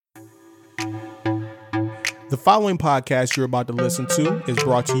The following podcast you're about to listen to is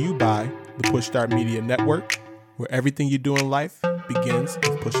brought to you by the Push Start Media Network, where everything you do in life begins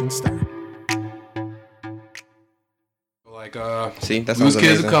with pushing start. Like, See, that we was sounds kids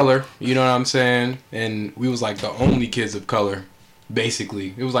amazing. of color, you know what I'm saying? And we was like the only kids of color,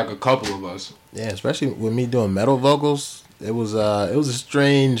 basically. It was like a couple of us. Yeah, especially with me doing metal vocals, it was a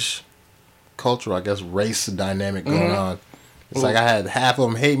strange cultural, I guess, race dynamic going on. It's like I had half of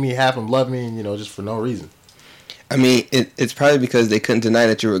them hate me, half of them love me, and just for no reason. I mean, it's probably because they couldn't deny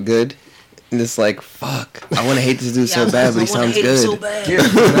that you were good. And it's like, fuck, I want to hate this dude so bad, but he sounds good.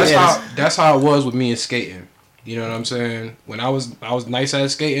 Yeah, that's how it was with me and skating. You know what I'm saying? When I was nice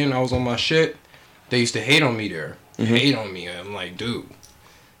at skating, I was on my shit. They used to hate on me there. Hate on me. I'm like, dude,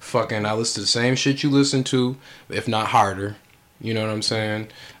 fucking, I listen to the same shit you listen to, if not harder. You know what I'm saying?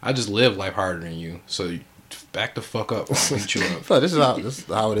 I just live life harder than you. So back the fuck up. I'll beat you up. So this is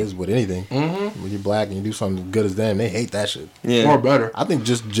how it is with anything. When you're black and you do something good as them, they hate that shit. Yeah. Or better. I think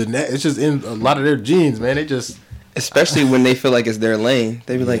just it's just in a lot of their genes, man. They just Especially when they feel like it's their lane.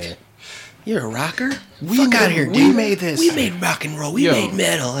 They be like, you're a rocker? Fuck out of here, dude. We made this. We made rock and roll. We Yo. made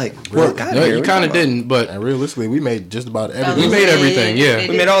metal. Like, Well, fuck out No, of here. you kind of didn't, but and realistically, we made just about everything. we made everything, yeah.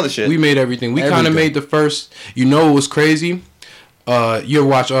 We made all the shit. We made everything. We kind of Everything. made the first. You know what was crazy? You ever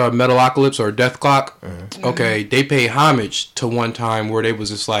watch Metalocalypse or Death Clock? Okay, they pay homage to one time where they was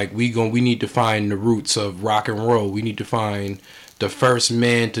just like, we need to find the roots of rock and roll. We need to find the first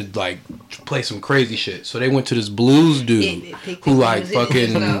man to like play some crazy shit. So they went to this blues dude who like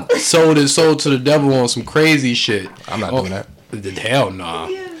fucking sold his soul to the devil on some crazy shit. I'm not doing that. Hell nah.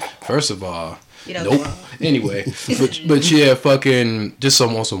 First of all, You know, nope. Anyway, but yeah, fucking just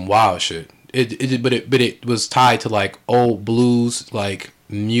on some wild shit. But it was tied to like old blues like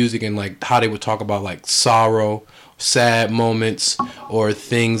music and like how they would talk about like sorrow, sad moments, or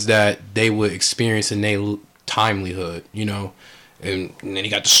things that they would experience in their timelyhood, and then he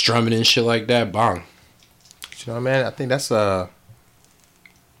got the strumming and shit like that. Bang. Man, I think that's they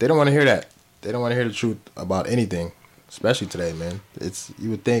don't want to hear that. They don't want to hear the truth about anything, especially today, man.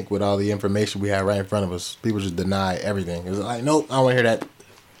 You would think with all the information we have right in front of us, people just deny everything. It's like, nope, I don't want to hear that.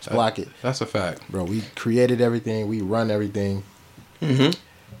 Just block it. That's a fact. Bro, we created everything. We run everything.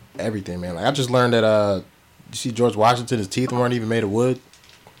 Everything, man. Like, I just learned that, you see George Washington, his teeth weren't even made of wood.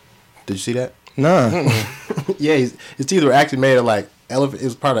 Did you see that? Nah. Yeah, his teeth were actually made of, like, it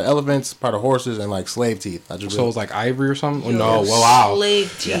was part of elephants, part of horses, and, like, slave teeth. So it was like ivory or something? Oh, no, wow.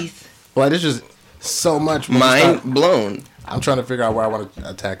 Slave teeth. But it's just so much. when you Mind start- blown. I'm trying to figure out where I want to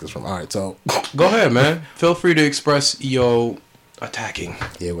attack this from. All right, so Go ahead, man. Feel free to express your attacking.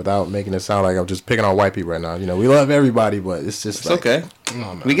 yeah, without making it sound like I'm just picking on white people right now. We love everybody, but it's just It's like okay.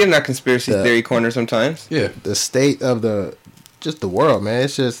 Oh, man. We get in our conspiracy theory corner sometimes. Yeah. the state of the world, man.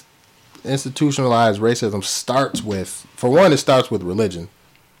 It's just institutionalized racism starts with, for one, it starts with religion,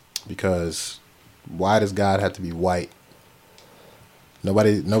 because why does God have to be white?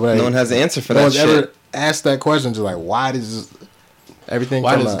 Nobody. No one has the answer for no that one's shit. ever asked that question. Just like, why does everything?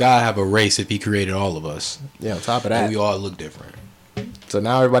 Why from does God have a race if he created all of us? Yeah, on top of And that, we all look different. so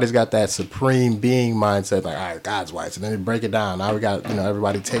now everybody's got that supreme being mindset. Like, all right, God's white. So then they break it down. Now we got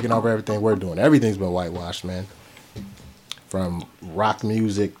everybody taking over everything we're doing. Everything's been whitewashed, man. From rock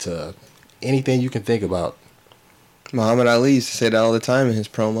music to anything you can think about. Muhammad Ali used to say that all the time in his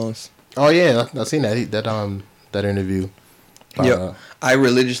promos. Oh yeah, I've seen that that interview. Yep. I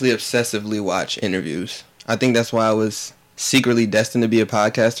religiously, obsessively watch interviews. I think that's why I was secretly destined to be a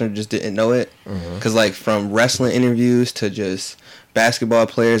podcaster and just didn't know it. Because, like, from wrestling interviews to just basketball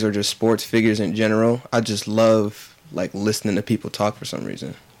players or just sports figures in general, I just love, like, listening to people talk for some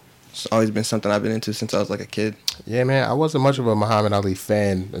reason. It's always been something I've been into since I was, like, a kid. Yeah, man, I wasn't much of a Muhammad Ali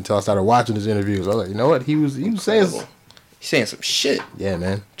fan until I started watching his interviews. I was like, you know what? He was saying, He's saying some shit. yeah,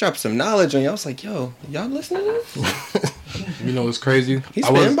 man. Dropped some knowledge on you. I was like, yo, y'all listening to this? You know what's crazy? He's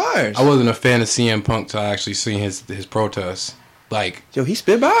spitting bars. I wasn't a fan of CM Punk till I actually seen his protests. Like, Yo, he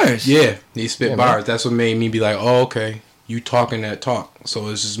spit bars. yeah, he spit Yeah, bars. man. That's what made me be like, oh, okay, you talking that talk. So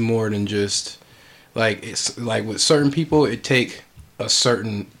it's just more than just, like, it's like with certain people, it take a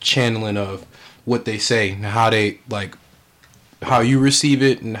certain channeling of what they say and how they, like, how you receive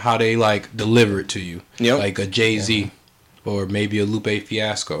it and how they, like, deliver it to you. Yep. Like a Jay-Z or maybe a Lupe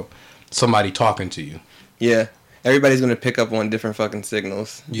Fiasco. Somebody talking to you. Yeah. Everybody's going to pick up on different fucking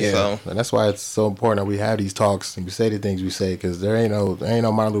signals. Yeah. So, And that's why it's so important that we have these talks and we say the things we say, because there ain't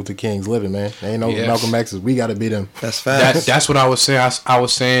no Martin Luther King's living, man. There ain't no Yes. Malcolm X's. We got to be them. that's fast. That's what I was saying. I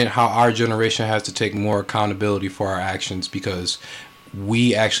was saying how our generation has to take more accountability for our actions because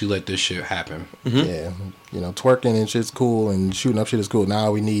we actually let this shit happen. Yeah, twerking and shit's cool and shooting up shit is cool.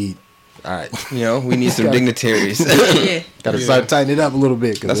 Now we need all right. You know, we need some dignitaries. Yeah. Got to start tightening it up a little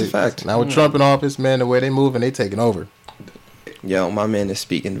bit. That's a fact. Now with Trump in office, man, the way they move and they taking over. Yo, my man is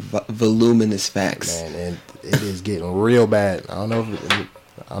speaking voluminous facts. Man, and it is getting real bad. I don't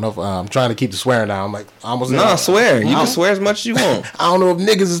know if I'm trying to keep the swearing down. I'm like almost. No, swear. You can swear as much as you want. I don't know if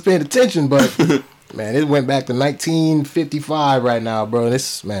niggas is paying attention, but man, it went back to 1955 right now, bro.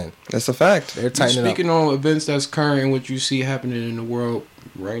 This man, That's a fact. they're tightening Speaking on events that's current and what you see happening in the world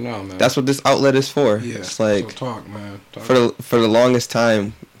right now, man. That's what this outlet is for. yeah. It's like so talk, man. Talk. for the longest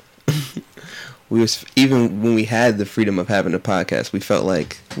time, even when we had the freedom of having a podcast, we felt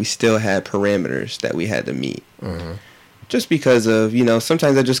like we still had parameters that we had to meet. Mm-hmm. Just because of, you know,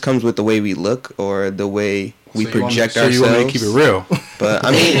 sometimes that just comes with the way we look or the way we project so ourselves. you want me to keep it real? But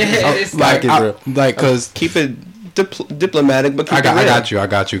I mean, It's like, it real. like, cause keep it diplomatic, but keep I got it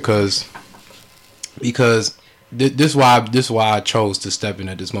real. you, because this why I chose to step in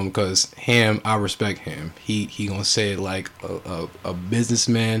at this moment, because I respect him. He gonna say it like a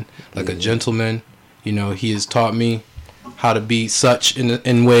businessman, like a gentleman. You know, he has taught me how to be such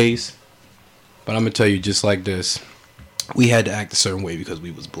in ways. But I'm gonna tell you just like this: we had to act a certain way because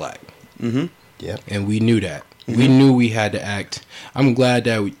we was black. Mm-hmm. Yeah. And we knew that. Mm-hmm. We knew we had to act. I'm glad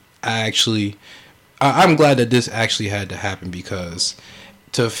that I'm glad that this actually had to happen, because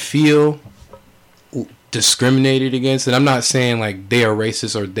to feel discriminated against, and I'm not saying like they are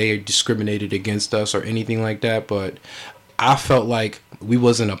racist or they are discriminated against us or anything like that, but I felt like we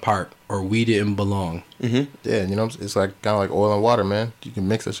wasn't a part or we didn't belong. Mm-hmm. Yeah, you know, it's like kind of like oil and water, man. You can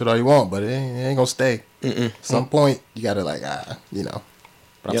mix that shit all you want, but it ain't gonna stay. Mm-mm. Some point, you gotta like, you know.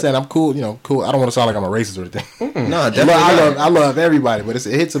 But I'm Yep. saying I'm cool, you know, cool. I don't want to sound like I'm a racist or anything. No, definitely. I love everybody, but it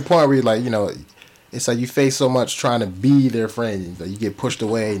hits a point where you're like, you know, it's like you face so much trying to be their friend, you get pushed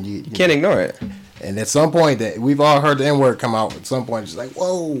away, and you Can't ignore it. And at some point, that we've all heard the N word come out. At some point, it's like,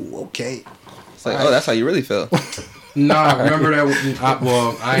 whoa, okay. It's like, oh, that's how you really feel. Nah, remember that?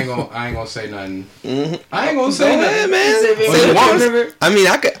 I ain't gonna say nothing. Mm-hmm. I ain't gonna say Go ahead, nothing. man. Say Say you what want you me? want. I mean,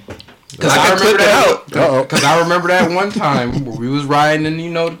 I could I clip it out. Uh-oh. Because I remember that one time where we was riding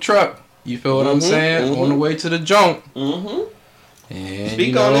in, the truck. You feel what I'm saying? On the way to the junk. Mm-hmm. And,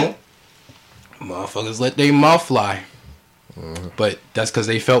 Speak on it. motherfuckers let their mouth fly. But that's because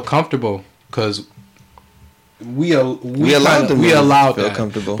they felt comfortable. Because we allowed them to feel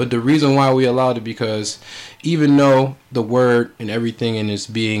comfortable. But the reason why we allowed it, because even though the word and everything in its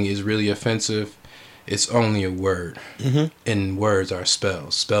being is really offensive, it's only a word. Mm-hmm. And words are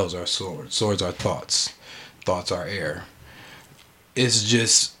spells. Spells are swords. Swords are thoughts. Thoughts are air. It's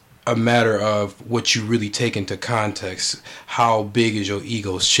just a matter of what you really take into context. How big is your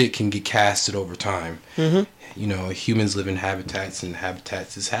ego? Shit can get casted over time. Mm-hmm. You know, humans live in habitats, and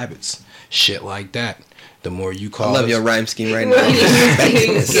habitats is habits. Shit like that. The more you call I love us, your rhyme scheme right now. I'm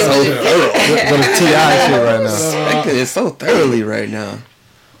respecting it so thoroughly. Go to T.I. shit right now. Respecting it so thoroughly right now.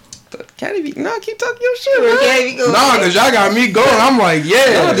 No, keep talking your shit, man. nah, cause y'all got me going. I'm like,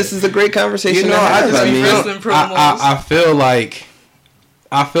 yeah. No, this is a great conversation. You know, to have. I just I mean, wrestling promos.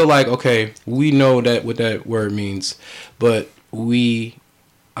 I feel like okay, we know that what that word means, but we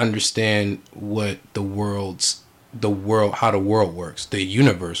understand what how the world works, the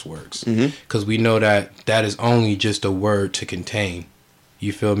universe works, because we know that is only just a word to contain.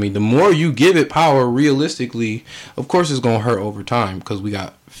 You feel me? The more you give it power, realistically, of course, it's gonna hurt over time, because we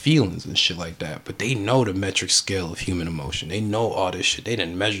got feelings and shit like that. But they know the metric scale of human emotion. They know all this shit. They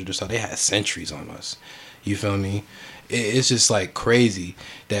didn't measure this out. They had centuries on us. You feel me? It's just like crazy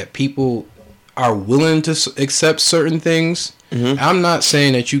that people are willing to accept certain things. I'm not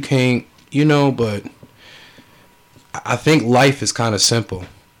saying that you can't, but I think life is kind of simple.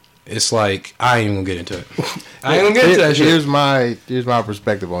 It's like, I ain't gonna get into it. I ain't gonna get into that shit. Here's my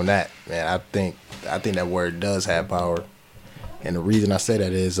perspective on that, man. I think that word does have power, and the reason I say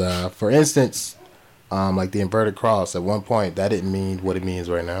that is, for instance, like the inverted cross. At one point, that didn't mean what it means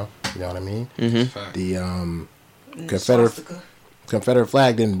right now. You know what I mean? Mm-hmm. The Confederate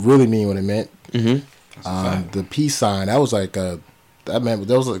flag didn't really mean what it meant. The peace sign, that was like that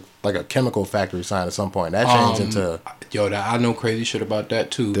was like a chemical factory sign at some point. That changed into I know crazy shit about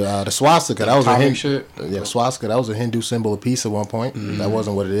that too. the swastika. That was a Atomic Hindu, shit. yeah, the swastika. That was a Hindu symbol of peace at one point. That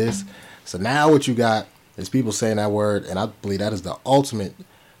wasn't what it is. So now what you got is people saying that word, and I believe that is the ultimate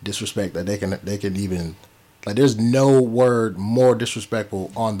disrespect that they can even, like, there's no word more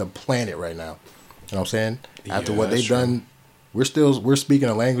disrespectful on the planet right now. You know what I'm saying? After what they've done, we're speaking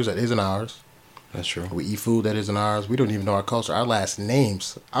a language that isn't ours. That's true. We eat food that isn't ours. We don't even know our culture. Our last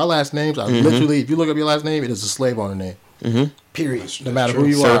names are literally, if you look up your last name, it is a slave owner name. Period. No matter who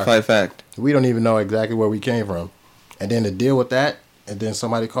you are. Certified fact. We don't even know exactly where we came from. And then to deal with that and then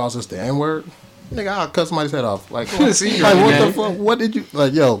somebody calls us the N-word, nigga, I'll cut somebody's head off. Like, See, like what man. the fuck? What did you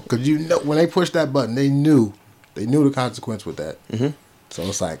like, yo? Cause you know when they pushed that button, they knew the consequence with that. Mm-hmm. So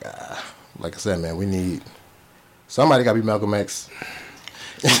it's like I said, man, we need somebody got to be Malcolm X.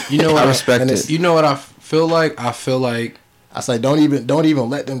 You know what I respect it. You know what I feel like? I feel like I say don't even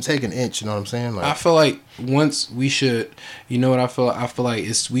let them take an inch. You know what I'm saying? Like, I feel like once we should, you know what I feel? I feel like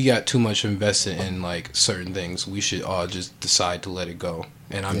we got too much invested in like certain things. We should all just decide to let it go.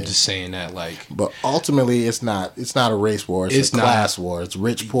 And I'm just saying that like. But ultimately, it's not a race war. It's a class war. It's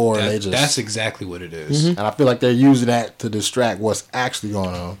rich, poor. And they just that's exactly what it is. And I feel like they're using that to distract what's actually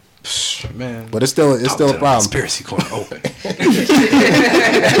going on. Man, But it's still a problem. Conspiracy corner open.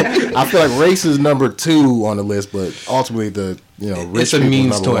 I feel like race is number 2 on the list, but ultimately the rich It's a people's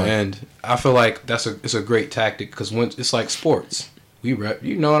means number to an 1. end. I feel like it's a great tactic because once it's like sports, we rep.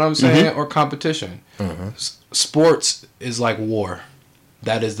 You know what I'm saying? Or competition. Sports is like war.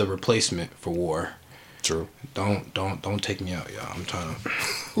 That is the replacement for war. True. Don't take me out, y'all. I'm trying to.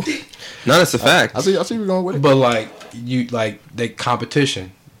 No, that's a fact. I see where you're going with it. But the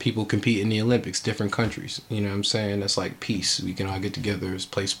competition. People compete in the Olympics, different countries. You know what I'm saying? That's like peace. We can all get together,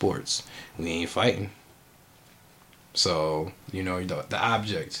 play sports. We ain't fighting. So, the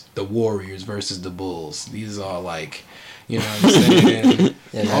object, the Warriors versus the Bulls. These are all like, you know what I'm saying?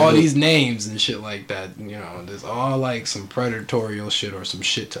 All these names and shit like that. There's all like some predatorial shit or some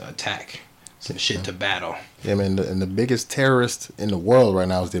shit to attack. Some shit to battle. Yeah, man. And the biggest terrorist in the world right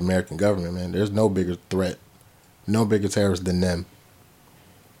now is the American government, man. There's no bigger threat, no bigger terrorist than them.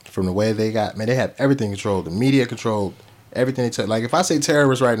 From the way they got, man, they have everything controlled. The media controlled everything they took. Like, if I say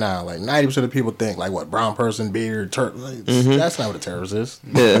terrorist right now, like 90% of people think, like, what, brown person, beard, Turk. Like, that's not what a terrorist is.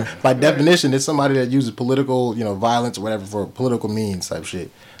 Yeah. By definition, it's somebody that uses political, violence or whatever for political means type shit.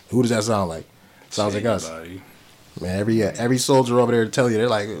 Who does that sound like? Sounds like us. Man, every soldier over there to tell you, they're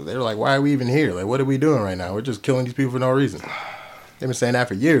like, why are we even here? Like, what are we doing right now? We're just killing these people for no reason. They've been saying that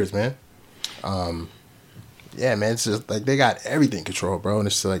for years, man. Yeah, man, it's just like they got everything controlled, bro. And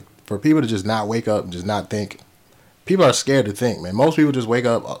it's like for people to just not wake up and just not think. People are scared to think, man. Most people just wake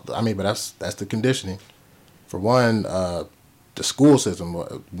up. I mean, but that's the conditioning. For one, the school system.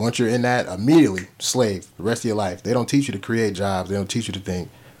 Once you're in that, immediately slave the rest of your life. They don't teach you to create jobs. They don't teach you to think.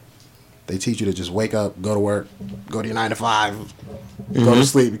 They teach you to just wake up, go to work, go to your 9 to 5, go to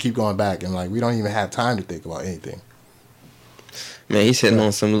sleep, and keep going back. And like we don't even have time to think about anything. Man, he's hitting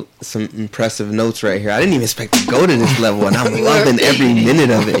on some impressive notes right here. I didn't even expect to go to this level, and I'm loving every minute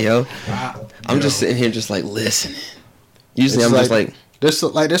of it, yo. I'm just sitting here just like listening. Usually I'm just like there's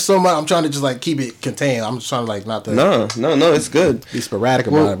so much. I'm trying to just like keep it contained. I'm just trying to like not to no, it's good. Be sporadic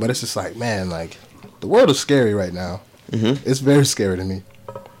about it, but it's just like, man, like the world is scary right now. It's very scary to me.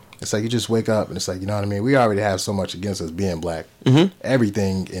 It's like you just wake up and it's like, you know what I mean? We already have so much against us being black.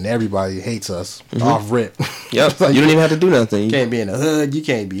 Everything and everybody hates us off rip. Yep. Like, you don't even have to do nothing. You can't be in the hood. You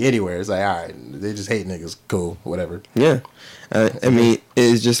can't be anywhere. It's like, all right, they just hate niggas. Cool, whatever. Yeah. I mean,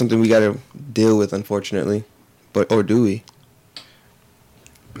 it's just something we got to deal with, unfortunately. Or do we?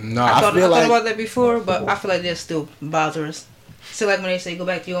 No, I thought about that before, but I feel like they'll still bother us. So like when they say go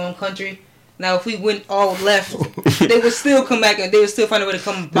back to your own country. Now, if we went all left, they would still come back and they would still find a way to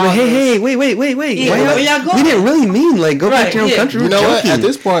come back. Like, hey, wait. Yeah, where y'all going? We didn't really mean, like, go back to your own country. You know what? At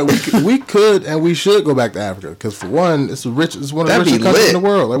this point, we could and we should go back to Africa. Because, for one, it's one of the richest countries in the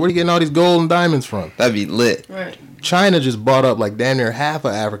world. Like, where are you getting all these gold and diamonds from? That'd be lit. Right. China just bought up, like, damn near half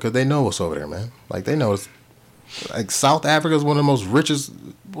of Africa. They know what's over there, man. Like, they know it's... Like, South Africa is one of the most richest...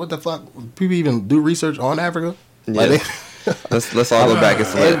 What the fuck? People even do research on Africa? Yeah. Like, Let's all go back and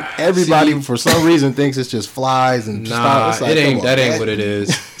forth. Everybody for some reason thinks it's just flies and nah, it ain't what it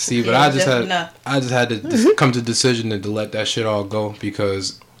is. See, but I just had to come to the decision to let that shit all go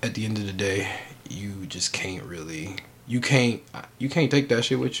because at the end of the day, you just can't really you can't take that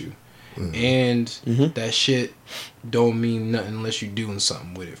shit with you, and that shit don't mean nothing unless you're doing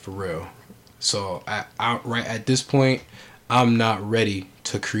something with it for real. So I right at this point, I'm not ready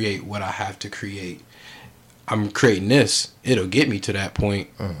to create what I have to create. I'm creating this. It'll get me to that point.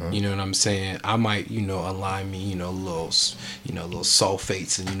 You know what I'm saying? I might, align me, little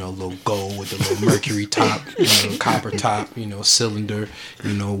sulfates and, little gold with the little mercury top, copper top, cylinder,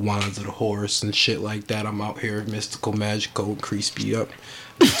 wands of the horse and shit like that. I'm out here, mystical, magical, crease speed up.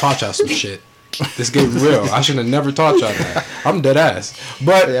 Taught y'all some shit. This getting real. I should have never taught y'all that. I'm dead ass.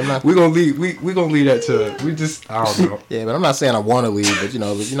 But we're gonna leave that to I don't know. Yeah, but I'm not saying I want to leave, but you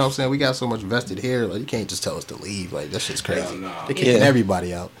know what I'm saying? We got so much vested here, like you can't just tell us to leave. Like that shit's crazy. They're kicking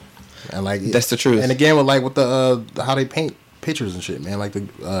everybody out. And like that's the truth. And again with the how they paint pictures and shit, man, like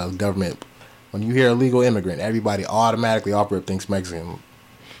the government When you hear illegal immigrant, everybody automatically off rip thinks Mexican.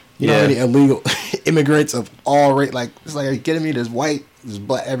 You know Yeah. any illegal immigrants of all race? Like, it's like, are you kidding me? There's white, there's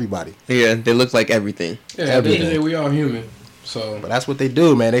black, everybody. Yeah, they look like everything. Yeah, Everything. we all human. So But that's what they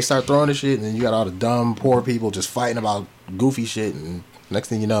do, man. They start throwing the shit, and then you got all the dumb, poor people just fighting about goofy shit, and next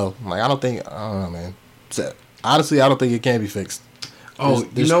thing you know, like, I don't know, man. Honestly, I don't think it can be fixed. You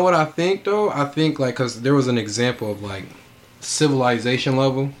know what I think though? I think like because there was an example of like civilization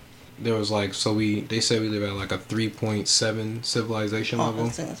level. There was like they said we live at like a 3.7 civilization level.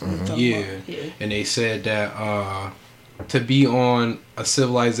 that's what we're talking Yeah. about. Yeah. And they said that to be on a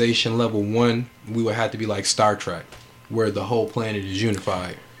civilization level 1, we would have to be like Star Trek, where the whole planet is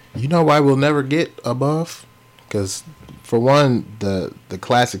unified. You know why we'll never get above? Because, for one, the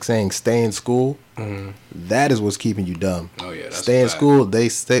classic saying, stay in school, that is what's keeping you dumb. Oh yeah, that's Stay in a fact. school, they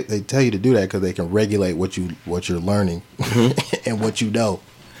tell you to do that because they can regulate what you're learning and what you know.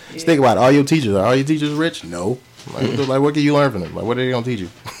 Just think about it. Are your teachers rich? No. Like, what can you learn from them? Like, what are they going to teach you?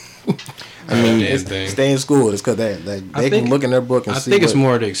 I mean, Stay in school. It's because they can look in their book and see. I think it's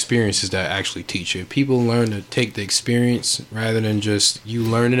more the experiences that actually teach you. People learn to take the experience rather than just you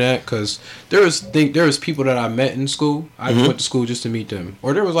learning that. Because there was people that I met in school. I went to school just to meet them.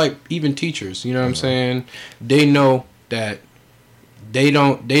 Or there was like even teachers. You know what I'm saying? They know that they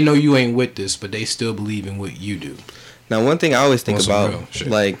know you ain't with this, but they still believe in what you do. Now, one thing I always think On some real about, shit.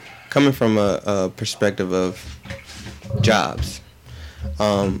 like, coming from a perspective of jobs,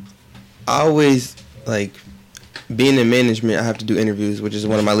 I always, like, being in management, I have to do interviews, which is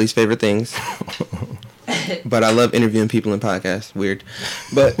one of my least favorite things. But I love interviewing people in podcasts. Weird.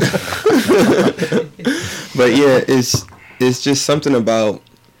 But, but yeah, it's just something about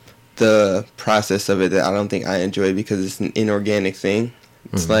the process of it that I don't think I enjoy because it's an inorganic thing.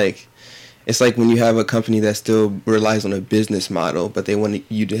 It's like when you have a company that still relies on a business model, but they want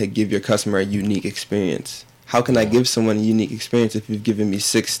you to give your customer a unique experience. How can I give someone a unique experience if you've given me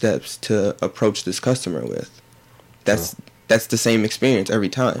 6 steps to approach this customer with? That's the same experience every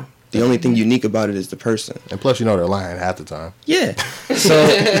time. The only thing unique about it is the person. And plus, they're lying half the time. Yeah.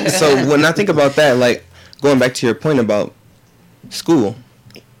 So when I think about that, like, going back to your point about school,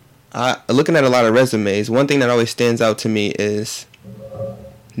 looking at a lot of resumes, one thing that always stands out to me is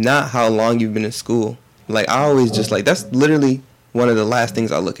not how long you've been in school. Like, I always just, like, that's literally one of the last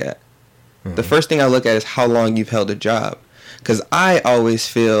things I look at. The first thing I look at is how long you've held a job. Because I always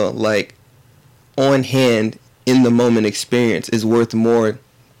feel like on-hand, in-the-moment experience is worth more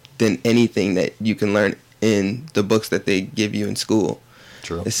than anything that you can learn in the books that they give you in school.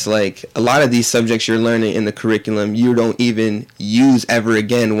 True. It's like a lot of these subjects you're learning in the curriculum, you don't even use ever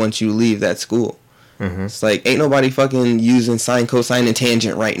again once you leave that school. It's like, ain't nobody fucking using sine, cosine, and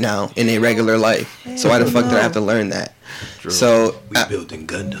tangent right now in a regular life. So why the fuck did I have to learn that? True. So We building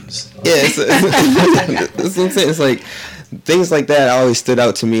Gundams. yeah, that's what I'm saying. It's like things like that always stood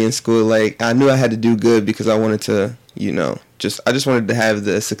out to me in school. Like, I knew I had to do good because I wanted to, I just wanted to have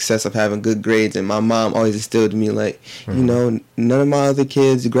the success of having good grades. And my mom always instilled in me, like, none of my other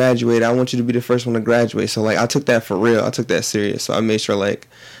kids graduate. I want you to be the first one to graduate. So, like, I took that for real. I took that serious. So I made sure, like,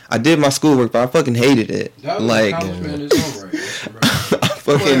 I did my schoolwork, but I fucking hated it. That was Like, accomplishment in its own right. I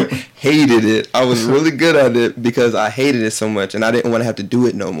fucking hated it. I was really good at it because I hated it so much, and I didn't want to have to do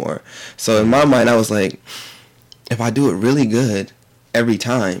it no more. So in my mind, I was like, if I do it really good every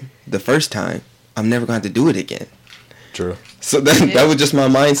time, the first time, I'm never going to have to do it again. True. So that was just my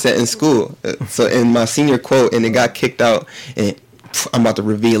mindset in school. So in my senior quote, and it got kicked out, and I'm about to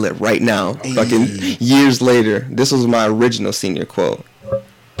reveal it right now. Fucking years later, this was my original senior quote.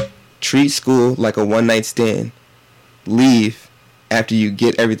 Treat school like a one-night stand. Leave after you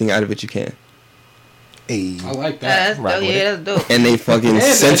get everything out of it you can. Hey. I like that. That's dope. And they fucking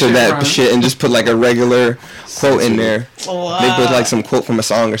that censored shit that rhymes. shit and just put like a regular quote in there. Wow. They put like some quote from a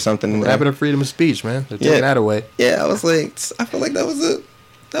song or something in What there. happened to freedom of speech, man? They're taking that away. Yeah, I was like, I feel like that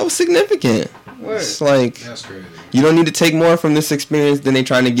was significant. Word. It's like, That's crazy. you don't need to take more from this experience than they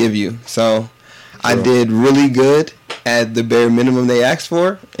trying to give you. So I did really good at the bare minimum they asked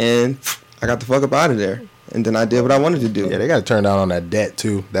for, and I got the fuck up out of there. And then I did what I wanted to do. Yeah, they got to turn down on that debt,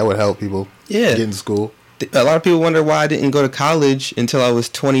 too. That would help people get in school. A lot of people wonder why I didn't go to college until I was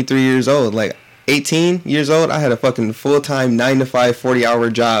 23 years old. Like, 18 years old, I had a fucking full-time 9-to-5,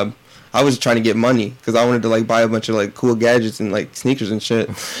 40-hour job. I was trying to get money because I wanted to, like, buy a bunch of, like, cool gadgets and, like, sneakers and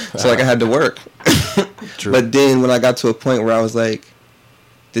shit. So, like, I had to work. True. But then when I got to a point where I was like,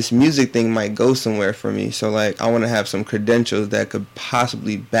 this music thing might go somewhere for me. So, like, I want to have some credentials that could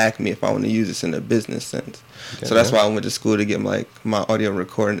possibly back me if I want to use this in a business sense. So that's why I went to school to get, like, my audio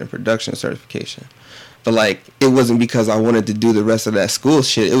recording and production certification. But like, it wasn't because I wanted to do the rest of that school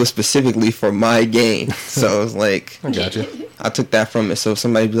shit. It was specifically for my game. So it was like, I got you. I took that from it. So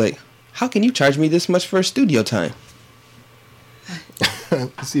somebody be like, how can you charge me this much for studio time?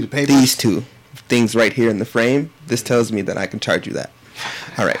 See the paper? These two things right here in the frame, this tells me that I can charge you that.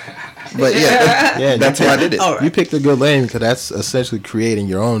 All right. But yeah, that's why I did it. All right. You picked a good lane because that's essentially creating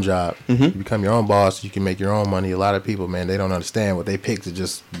your own job. Mm-hmm. You become your own boss. You can make your own money. A lot of people, man, they don't understand what they pick to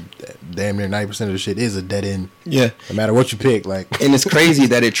just damn near 90% of the shit is a dead end. Yeah. No matter what you pick, like. And it's crazy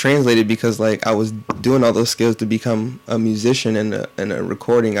that it translated because like I was doing all those skills to become a musician and a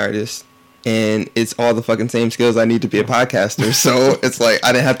recording artist. And it's all the fucking same skills I need to be a podcaster. So it's like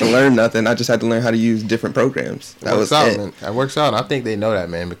I didn't have to learn nothing. I just had to learn how to use different programs. That was out, it. man. That works out. And I think they know that,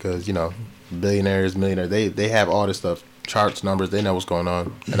 man, because, you know, billionaires, millionaires, they have all this stuff, charts, numbers, they know what's going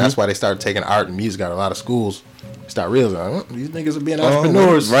on. And that's why they started taking art and music out of a lot of schools. Start realizing, these niggas are being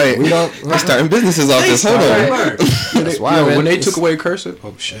entrepreneurs. Right. We don't. We're starting businesses off this. Hold on. That's why, Yo, man, when they it's- took away cursive,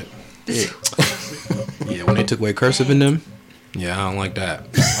 oh shit. Yeah, when they took away cursive in them, yeah, I don't like that.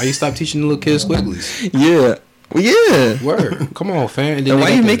 Why you stop teaching the little kids squigglies? Yeah. Well, yeah. Word, come on, fam. And then Then they why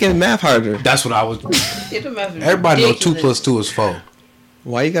got you the- making math harder? That's what I was. It don't matter. Everybody know 2 Ridiculous. + 2 is 4.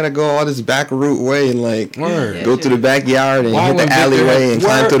 Why you gotta go all this back route way and like Word. go through the backyard and Why hit when the Victor alleyway had- and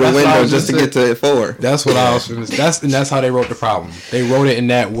climb Word. through the That's what I window was just to just get to 4? That's what I was. That's how they wrote the problem. They wrote it in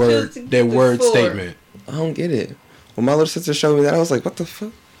that word, Just to that get word the 4. statement. I don't get it. When my little sister showed me that, I was like, what the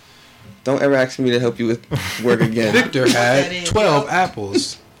fuck? Don't ever ask me to help you with work again. Victor That had is, 12 yo.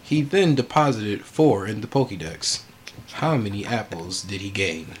 apples. He then deposited 4 in the Pokédex. How many apples did he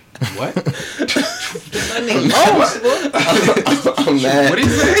gain? What? That nigga lost, boy. I'm mad. What did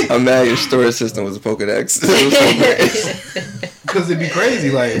he say? I'm mad your storage system was a Pokedex. It was so great. Because it'd be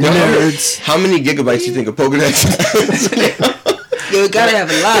crazy. Like, How many gigabytes you think a Pokedex is? You gotta have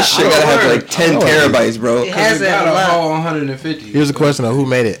a lot. This shit gotta have like 10 terabytes, bro. It has it to have got a a lot. whole 150. Here's a question of who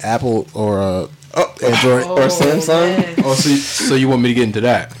made it, Apple or Android? Or Samsung? man. Oh, so you want me to get into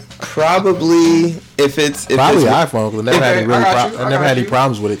that? Probably if it's Probably iPhone because I never had any, Okay, I got you, I I never got had any you.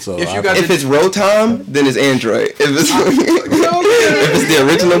 problems with it. So If you I- got if it's Rotom, then it's Android. If it's if it's the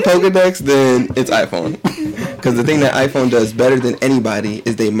original Pokedex, then it's iPhone. Because the thing that iPhone does better than anybody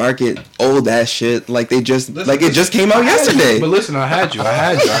is they market old ass shit like it just came out yesterday. But listen, I had you.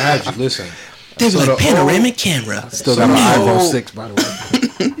 Listen. They So were like the panoramic camera. still got my So- iPhone 6, by the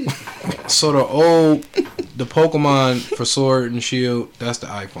way. So the Pokemon for Sword and Shield, that's the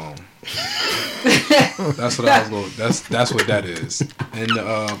iPhone. That's what I was going. That's what that is. And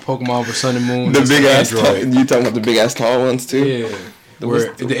the Pokemon for Sun and Moon, The that's big ass tall, Android. you talking about the big ass tall ones too? Yeah.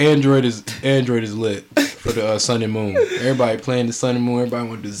 Where the Android is lit for the Sun and Moon. Everybody playing the Sun and Moon. Everybody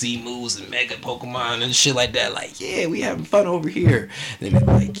want to do Z moves and Mega Pokemon and shit like that. Like, yeah, we having fun over here. And then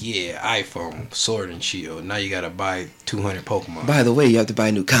they're like, yeah, iPhone, Sword and Shield. Now you gotta buy 200 Pokemon. By the way, you have to buy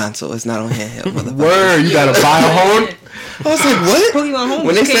a new console. It's not on handheld. Motherfucker. Word, you gotta buy a home. I was like, what? Pokemon Home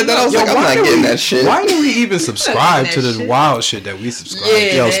When they just said came that, I was out. like, I'm not getting that shit. Why do we even subscribe to the That shit. wild shit that we subscribe? Yeah.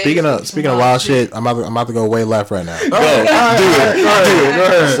 to? Yo, man. speaking of wild shit, I'm about to go way left right now. Go ahead.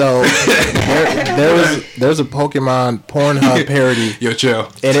 So there's a Pokemon Pornhub parody, Yo, chill.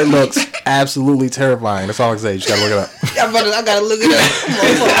 and it looks absolutely terrifying. That's all I can say. You just gotta look it up. I gotta look it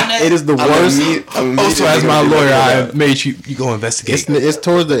up. It is the worst. Also, as my lawyer, I made you go investigate. It's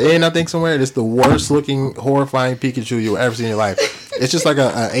towards the end, I think, somewhere. It's the worst looking, horrifying Pikachu you'll ever see in your life. It's just like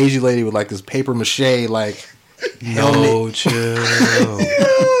a Asian lady with like this paper mache, like No, chill.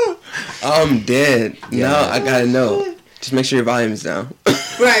 I'm dead. No, I gotta know. Just make sure your volume is down.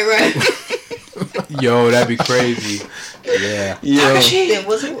 Right. Yo, that'd be crazy. yeah. Yo. Then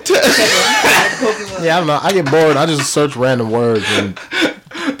what's it? Pokemon. Yeah, I don't know. I get bored. I just search random words and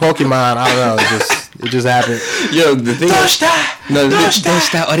Pokemon. I don't know. It just happened. Yo, the thing is...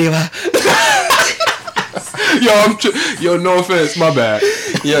 No, Yo, no offense, my bad.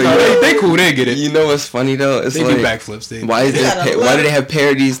 Yo, No, yo. they cool, they get it. You know what's funny though? It's They like do backflips. They why is there got a why lot- do they have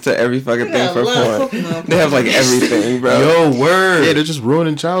parodies to every fucking They thing got for a lot of porn? Pokemon They have like everything, bro. Yo, word. Yeah, they're just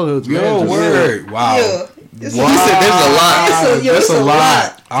ruining childhoods, man. Yo, Just- word. Wow. Yeah. It's Wow. He said there's a lot. It's That's a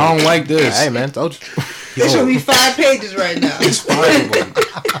lot. I don't like this. Hey, man, told you. They should be 5 pages right now. It's 5 of them.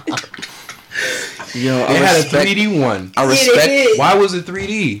 Yo, They I had a respect. 3D one. I Yeah, they respect. did. Why was it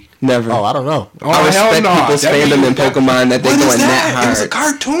 3D? Never. Oh, I don't know. Oh, I respect hell no. people's That fandom means in Pokemon that they What going is that that? It was a hard.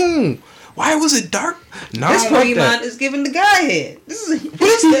 cartoon. Why was it dark? No, I This don't like Pokemon that. is giving the guy head. What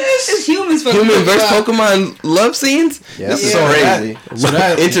is this? It's humans for Human versus Pokemon love scenes. Yeah. This is So crazy. So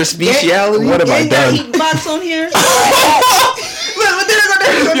that Interspeciality. What have I done? Heat box on here. Look,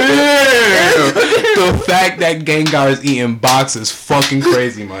 there you go. yeah. The fact that Gengar is eating box is fucking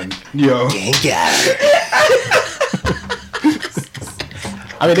crazy, man. Yo.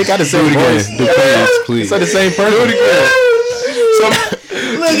 I mean, they got the same voice. Please. So the same person. Look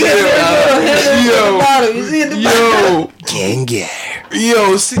at him. You see at the bottom?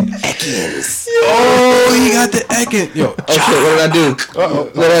 Yo, see. Ekans. Oh, he got the Ekin. Yo, Oh shit! What did I do?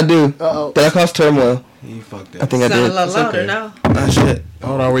 What did I do? Did I cause turmoil? he fucked I that. think I Sound a did. lot louder okay. now. Ah shit!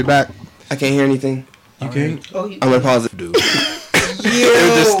 Hold on, we back. I can't hear anything. You can't Oh, he I'm gonna pause it. do. Yo,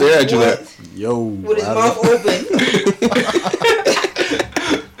 just stare at you what? like- Yo. With his mouth open.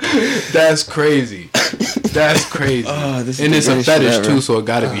 That's crazy. That's crazy. Oh, this is And the it's a greatest fetish shit ever. too, so it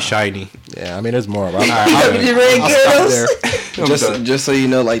gotta be shiny. Yeah, I mean, there's more. Look at the red girls. Just so you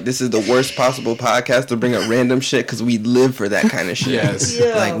know, like this is the worst possible podcast to bring up random shit because we live for that kind of shit. Yes.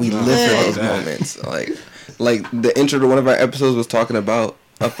 Yeah, Like we live man. for those That. moments. Like the intro to one of our episodes was talking about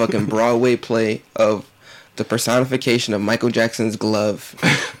a fucking Broadway play of the personification of Michael Jackson's glove.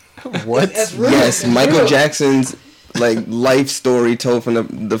 What? That's real. Yes, That's Michael real. Jackson's like life story told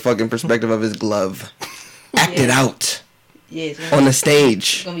from the fucking perspective of his glove. Acted Yeah. out Yeah, it's on the it's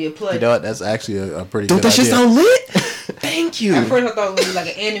stage. gonna be a play. You know what? That's actually a pretty Don't good that shit idea. sound lit? Thank At you. first I thought it was gonna be like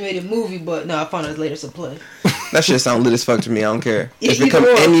an animated movie, but no, I found out later it's a play. That shit sound lit as fuck to me. I don't care. Yeah, If it either come or,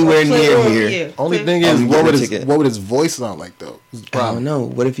 anywhere a play near or- here, yeah, Only play. thing is, I'm what would getting a ticket. what would his voice sound like though? This is the I don't problem. know.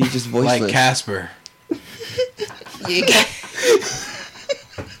 What if he just voiceless? Like Casper. Yeah,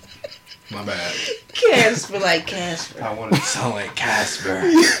 My bad. Casper like Casper. I wanted to sound like Casper.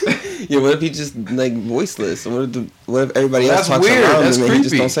 Yeah, what if he just like voiceless? What if everybody Well, else that's talks weird. around That's him and he just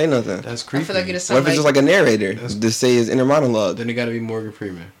creepy. don't say nothing? That's I creepy. feel like it is What if it's just like a narrator to say his inner monologue? Then it gotta be Morgan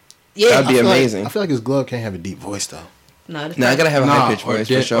Freeman. Yeah, That'd be I feel like- amazing. I feel like his glove can't have a deep voice though. nah, Nah, I gotta have a high Nah, pitched or, voice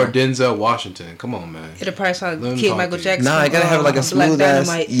for sure. or Denzel Washington. Come on, man. It'll probably sound Let like him Kid talk Michael to you. Jackson. Nah, I gotta have like a Black smooth ass.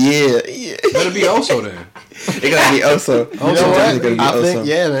 Dynamite. Yeah. Let it be Oso then. It gotta be Oso. You know what? Definitely gotta be I think Oso.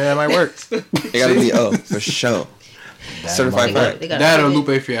 yeah, man, that might work. It gotta be O for sure. Certified They gotta- fact. they gotta That or put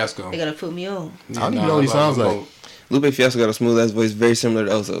me- Lupe Fiasco. They gotta put me on. I don't even know what he sounds like. Lupe Fiasco got a smooth ass voice, very similar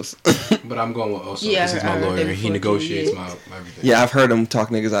to Oso's. But I'm going with Oso Yeah, because he's I my heard lawyer that and he before, too, negotiates yeah. my everything. Yeah, I've heard him talk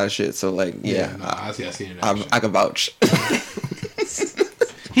niggas out of shit. So like, yeah, Nah, I seen it. in I action. can vouch.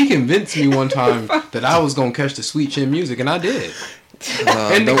 He convinced me one time that I was gonna catch the Sweet Chin music, and I did.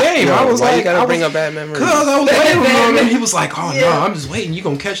 In the don't- game, yo, I was why like, you gotta I bring was- up bad memories? Cause I was waiting on him. He was like, "Oh Yeah. no, I'm just waiting. You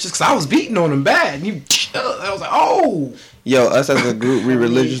gonna catch this?" Cause I was beating on him bad. And he, I was like, "Oh, Yo, us as a group, we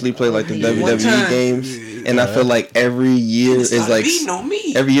religiously play like the One WWE time. games, and I feel like every year is stop like beating on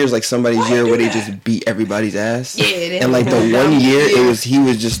me." every year is like somebody's Why year you where do they that? just beat everybody's ass. Yeah, they and like the have one a year, yeah. he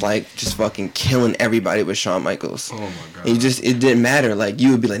was just fucking killing everybody with Shawn Michaels. Oh my god. And it didn't matter. Like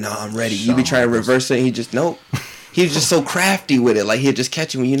you would be like, "No, I'm ready." You'd be trying to reverse it, and he just nope. He was just so crafty with it. Like he'd just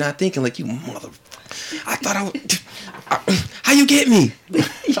catch you when you're not thinking. Like you mother. I thought I would. How you get me?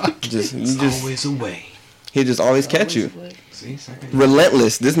 It's always a way. He just always catch you. See, second.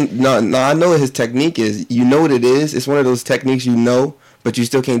 Relentless. No. I know what his technique is. You know what it is. It's one of those techniques you know, but you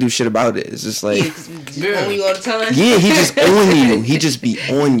still can't do shit about it. It's just like, Yeah, 'cause we just Yeah. on you all the time. yeah, he just on you. He just be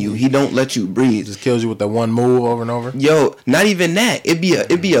on you. He don't let you breathe. Just kills you with that one move over and over. Yo, not even that. It'd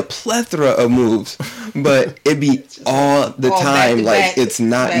be a plethora of moves, but it'd be all the All back time. to Like back, it's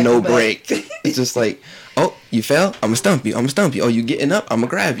not back no to back. break. It's just like, oh, you fell? I'ma stump you. Oh, you getting up? I'ma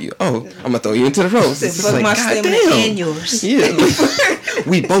grab you. Oh, I'ma throw you into the ropes. Said, It's just fuck like, my God stamina damn. and yours. Yeah,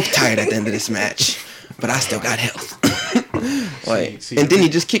 we both tired at the end of this match, but I still got health. Like, See, and then he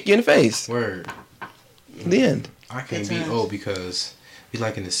just kick you in the face. Word. The end. I can't Good beat times. O because we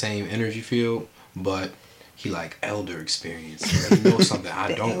like in the same energy field, but he like elder experience. He knows something I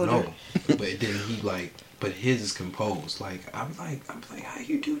The don't elder. know. But then he like, but his is composed. Like I'm like, how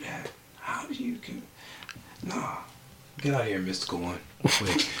you do that? How do you can? Nah, get out of here, mystical one.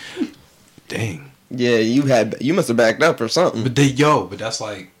 Wait, dang. Yeah, you must have backed up or something. But but that's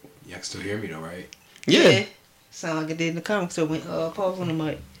like, y'all can still hear me though, right? Yeah. Sound like it did in the comics. So when pause on the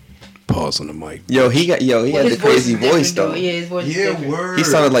mic. Pause on the mic. He had the His crazy is voice different, though. Yeah, his voice is different. word. He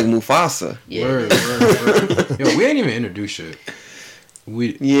sounded like Mufasa. Yeah. Word. Yo, we ain't even introduced shit.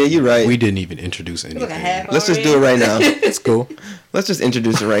 We Yeah, you're right. we didn't even introduce Like a anything. half Let's just do it right now. It's cool. Let's just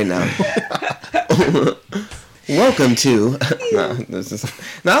introduce it right now. Welcome to.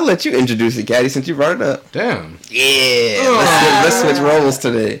 I'll let you introduce it, Caddy, since you brought it up. Damn. Yeah. Let's switch roles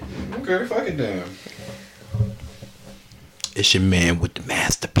today. Okay, fuck it down. It's your man with the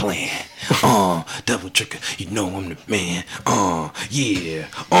master plan. Double trigger, you know I'm the man. Yeah.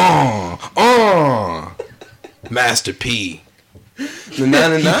 Master P. The 9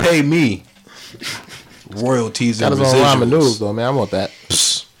 and He 9. paid me royalties Got and his own ramen noodles residuals. though, man. I want that.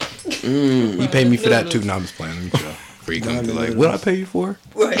 Psst. You pay me for that too. No, I'm just playing. Let me chill. Before you come and be like, what I pay you for?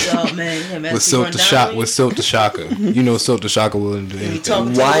 Right, oh man, yeah, man. With Silk the Shocker. You know Silk the Shocker willing to do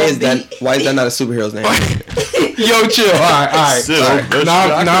anything. Why is that not a superhero's name? Yo, chill. All right.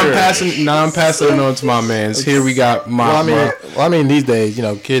 Now I'm passing it on to my mans. Here we got my. I mean, these days, you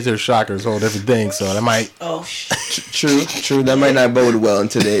know, kids are shockers, whole different thing. So that might. Oh, true. That might not bode well in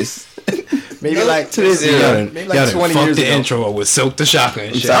today's. Maybe like today's era. Maybe like 20 years the ago. intro with Silk the Shocker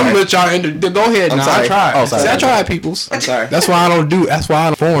and shit. sorry. I'm gonna let y'all go ahead. Now sorry. I tried. Oh, sorry. See, I tried, peoples. I'm sorry. That's why I don't do. That's why I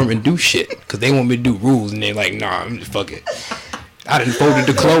don't form and do shit. Because they want me to do rules and they're like, nah, I'm just fuck it. I done folded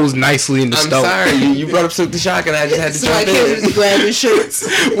the clothes nicely in the stove. I'm sorry. You brought up Silk the Shocker and I just had to so I jump can't in. just grab his shirts.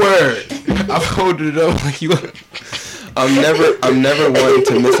 Word. I folded it up like you. I'm never one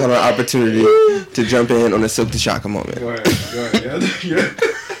to miss out on an opportunity to jump in on a Silk the Shocker moment. Yeah.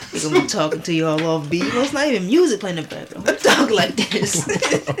 We're gonna be talking to y'all off beat. Well, it's not even music playing in the background. We talk like this.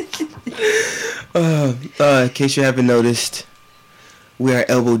 In case you haven't noticed, we are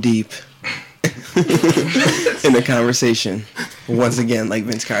elbow deep in the conversation. Once again, like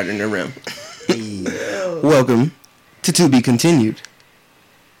Vince Carter in the Rim. Welcome to Be Continued.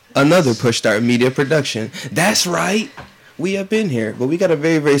 Another Push Start Media production. That's right. We up in here. But we got a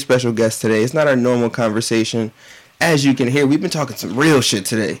very, very special guest today. It's not our normal conversation. As you can hear, we've been talking some real shit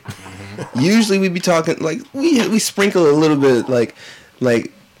today. Usually we be talking like we sprinkle a little bit like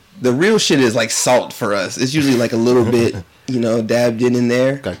the real shit is like salt for us. It's usually like a little bit, dabbed in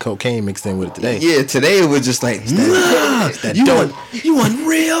there. Got cocaine mixed in with it today. Yeah, today it was just like, you want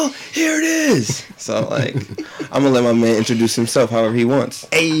real? Here it is. So like, I'm gonna let my man introduce himself however he wants.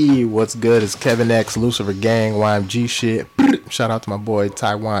 Hey, what's good? It's Kevin X, Lucifer Gang, YMG shit. Shout out to my boy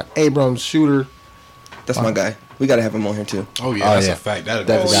Taiwan Abrams Shooter. That's my guy. We gotta have him on here too. Oh yeah, that's a fact. That's a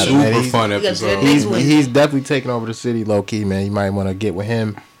Definitely. super fun episode. He's definitely taking over the city low key, man. You might want to get with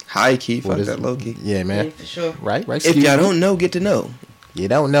him. High key, fuck that low key. Yeah, man. Yeah, for sure. Right. If y'all don't know, get to know. You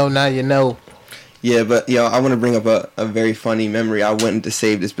don't know, now you know. Yeah, but I want to bring up a very funny memory. I wanted to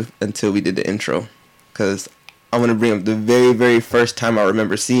save this until we did the intro, because I want to bring up the very, very first time I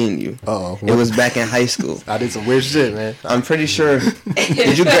remember seeing you. Uh-oh. It was back in high school. I did some weird shit, man. I'm pretty sure.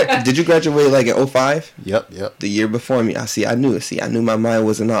 Did you graduate like in 2005? Yep. The year before me. I knew it. I knew my mind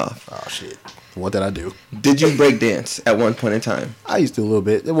wasn't off. Oh shit. What did I do? Did you break dance at one point in time? I used to a little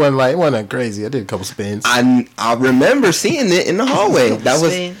bit. It wasn't crazy. I did a couple spins. I remember seeing it in the hallway. That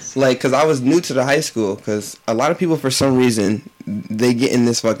was Spins. like, because I was new to the high school. Because a lot of people, for some reason, they get in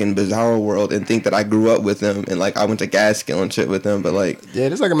this fucking bizarre world and think that I grew up with them and like I went to Gaskill and shit with them. But like, yeah,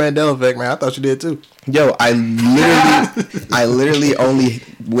 it's like a Mandela effect, man. I thought you did too. yo, I literally only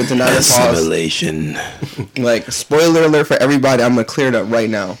went to Niagara Falls. Assimilation. Like, spoiler alert for everybody. I'm gonna clear it up right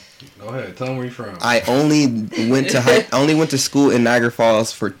now. Go ahead, tell them where you're from. I only went to school in Niagara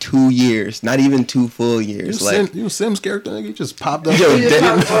Falls for 2 years, not even 2 full years. You a Sims character, nigga. You just popped up. Yo, You just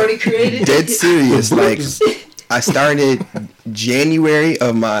probably already created. dead serious. Like, I started January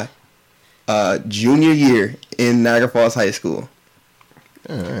of my junior year in Niagara Falls High School,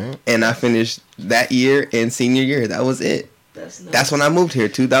 and I finished that year and senior year. That was it. That's nice. That's when I moved here,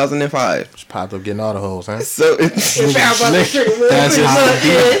 2005. Just popped up getting all the hoes, huh? So That's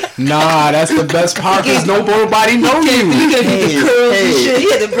the best part because nobody know you. hey,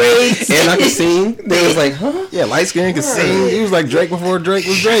 He had the braids. and I could sing. They was like, huh? Yeah, light skin could sing. He was like Drake before Drake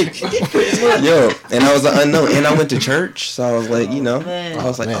was Drake. Yo, and I was an unknown, and I went to church, so I was like, man. I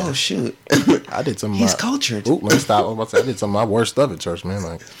was like, Man. oh shoot, I did some. he's cultured. Oop, let me stop. I was about to say, I did some of my worst stuff at church, man.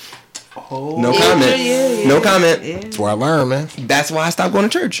 Like, No comment. Yeah. No comment. that's where I learned, man. That's why I stopped going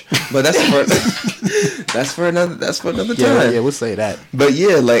to church. But that's for another time. Yeah, we'll say that. But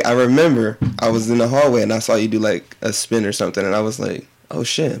yeah, like I remember I was in the hallway and I saw you do like a spin or something, and I was like, oh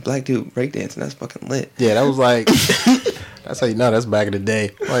shit, black dude breakdancing, that's fucking lit. Yeah, that was like, that's how you know that's back in the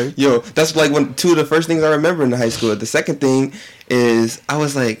day. Like, Yo, that's like two of the first things I remember in high school. The second thing is I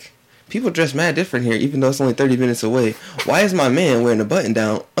was like, people dress mad different here, even though it's only 30 minutes away. Why is my man wearing a button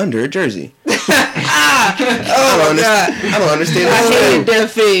down under a jersey? I don't understand. I hated His style. that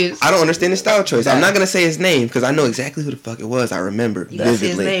face. I don't understand his style choice. I'm not gonna say his name because I know exactly who the fuck it was. I remember You gotta say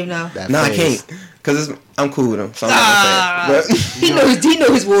his vividly. name now. that No, I phase. can't because I'm cool with him, so I'm not gonna say. But He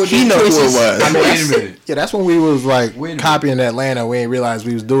know his wardrobe. he know who it choices. was. Wait a minute. Yeah, that's when we was like Wait a minute. copying Atlanta. We ain't realized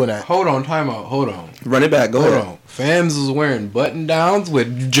we was doing that. Hold on, time out. Hold on. Run it back. Go Hold ahead. on. Fams was wearing button downs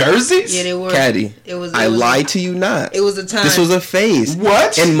with jerseys? Yeah, they were. Caddy, I lied to you not. It was a time. This was a phase.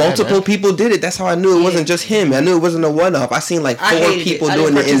 What? And multiple man. people did it. That's how I knew it wasn't just him. I knew it wasn't a one-off. I seen like I 4 hated people it. I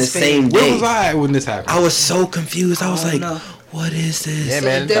doing didn't it in the participate. same Where day. was I when this happened? I was so confused. I was Oh, like, no. what is this? Yeah,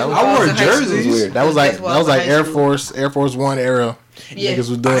 man. Definitely I wore was in high school. jerseys. Weird. That was like That's why I was in Air high school. Force One era. Yeah. Niggas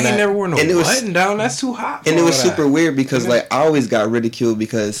was I doing ain't that. never wore no And it was- button down. That's too hot. And for it was all that. super weird because like I always got ridiculed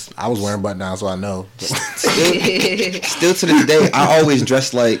because I was wearing button down, so I know. still to this day I always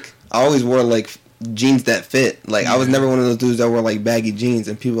dressed like I always wore like jeans that fit. Like I was never one of those dudes that wore like baggy jeans,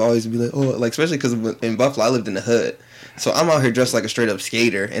 and people always be like, oh, like especially because in Buffalo I lived in the hood, so I'm out here dressed like a straight up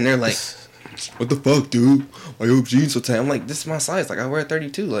skater, and they're like, what the fuck, dude? Why your jeans so tight? I'm like, this is my size. Like I wear a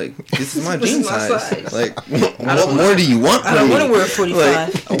 32. Like this is my This jean is my size. size. Like what more do you want from I don't me? want to wear a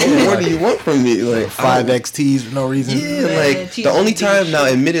 45. Like, what more do you want from me? Like 5X tees for no reason. Yeah, Man, like teaching the only me time now,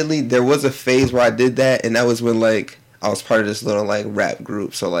 shit. admittedly, there was a phase where I did that, and that was when like I was part of this little like rap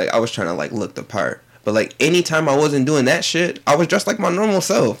group, so like I was trying to like look the part. But like anytime I wasn't doing that shit, I was dressed like my normal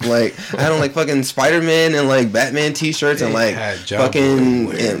self. Like I had on like fucking Spider-Man and like Batman t-shirts and like had Ja fucking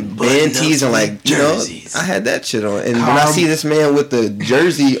Rule and wearing band tees and like you know jerseys. I had that shit on. And when I see this man with the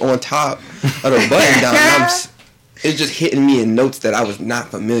jersey on top of the button down, it's just hitting me in notes that I was not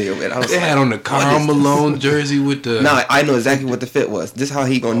familiar with. I was They like, had on the what Karl is- Malone jersey with the. Nah, I know exactly what the fit was. This is how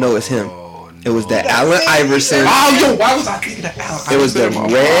he gonna know it's him. Oh, It was no. that Allen Iverson. Oh, yo, why was I thinking of Allen? It was the Iverson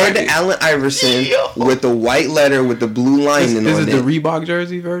in my red pocket? Allen Iverson with the white letter with the blue lining Is on it it. the Reebok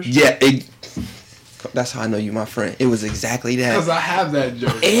jersey version? Yeah, that's how I know you, my friend. It was exactly Because that. I have that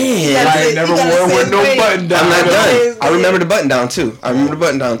jersey. And I ain't never wore with no button down. I'm not done. Same I thing. remember the button down too. I remember the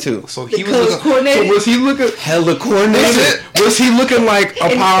button down too. So he The colors was looking. coordinated? So was he looking? Hella coordinated. Was he looking like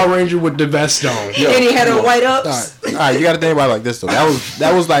a Power Ranger with the vest on? And he had on white ups. All right, you got to think about it like this though.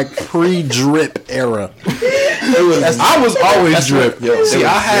 That was like pre-drip era. I was always That's drip. what- yo, See, it was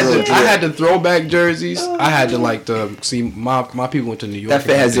I had zero to. drip. I had the throwback jerseys. I had to like the see my people went to New York. That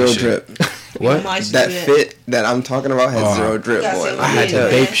fit and had got zero this shit. drip. What? That fit that I'm talking about had zero drip, Got boy. some I had to Yeah.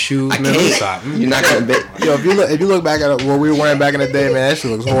 vape shoes. I Man, let me can't. stop. You're not gonna bet. Yo, if you look back at what we were wearing back in the day, man, that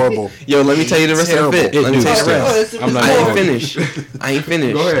shit looks horrible. Yo, let me tell you the rest of the fit. It Let me do tell you the still. rest. Oh, I'm not I ain't even- finished. I ain't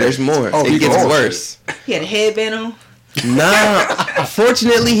finished. Go ahead. There's more. Oh, It you gets go. worse. He had a headband on. Nah,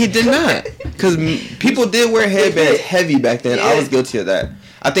 fortunately he did not. Because people did wear headbands heavy back then. I was guilty of that.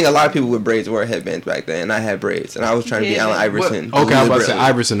 I think a lot of people with braids wore headbands back then, and I had braids, and I was trying to be Yeah. Allen Iverson. Okay, I was about to say deliberately.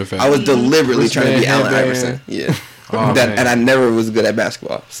 Iverson effect. I was deliberately Wristband, trying to be Allen headband. Iverson. Yeah, Oh, that, man. and I never was good at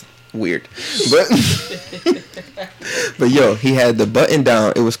basketball. It's weird, but but yo, he had the button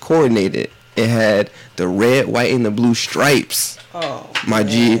down. It was coordinated. It had the red, white, and the blue stripes. Oh, My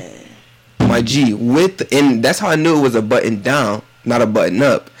G, my G, and that's how I knew it was a button down, not a button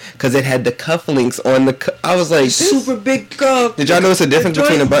up, because it had the cufflinks on the. I was like, this- super big cuff. did y'all notice the difference joint-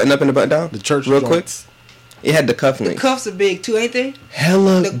 between a button up and a button down? The church real quick. joints. It had the The cufflinks. cuffs are big too, ain't they?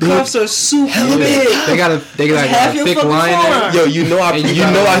 Hella The big. cuffs are super Hella big. big. They got half a your thick fucking line forearm. there. Yo, you know And you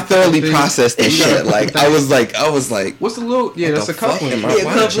I got thoroughly the thing- processed this you got- shit. Like I was like, What's the little? Yeah, What that's the a fuck cufflink. am I Yeah,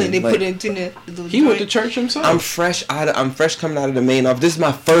 watching? cufflink. They Like- put it into the little He went to joint. church himself. I'm fresh coming out of the main office. This is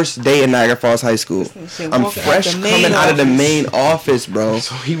my first day in Niagara Falls High School. Say, I'm walk out fresh the main coming out of the office. main office, bro.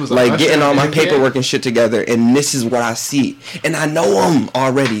 So he was a like usher getting all my in there? paperwork and shit together, and this is what I see, and I know him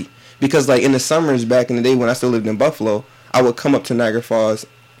already because like in the summers back in the day when I still lived in Buffalo, I would come up to Niagara Falls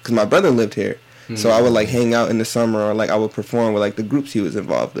because my brother lived here, so I would like hang out in the summer or like I would perform with like the groups he was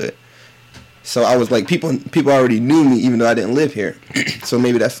involved with. So I was like people already knew me even though I didn't live here, so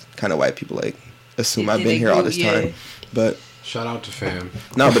maybe that's kind of why people like assume I've Yeah, been they here all grew- this yeah. time, but. Shout out to fam.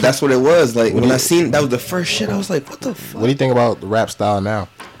 No, but that's what it was. Like when do I you- seen that was the first shit, I was like, "What the fuck?" What do you think about the rap style now?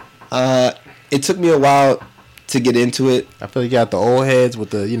 It took me a while to get into it. I feel you got the old heads with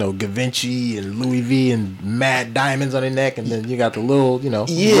the, Givenchy and Louis V and mad diamonds on their neck, and then you got the little, Yeah,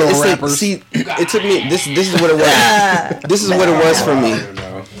 little it's like, rappers. see, it took me. This is what it was. This is what it was for me.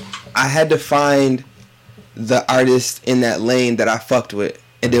 I had to find the artist in that lane that I fucked with,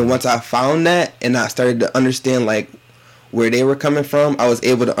 and then once I found that, and I started to understand like where they were coming from, I was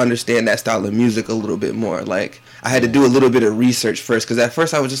able to understand that style of music a little bit more. Like I had to do a little bit of research first, because at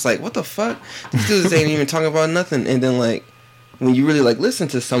first I was just like, "What the fuck? These dudes ain't even talking about nothing." And then like when you really like listen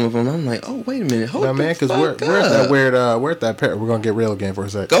to some of them, I'm like, "Oh wait a minute, hold No, man, because we're at that weird, we're at that we're gonna get real again for a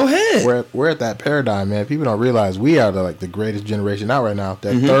sec. Go ahead. We're at that paradigm, man. People don't realize we are the greatest generation out right now.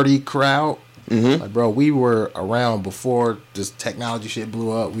 That Mm-hmm. 30 crowd, like bro, we were around before this technology shit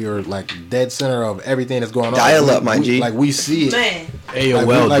blew up. We were like dead center of everything that's going on. Dial up, my We- G. Like we see it. Man,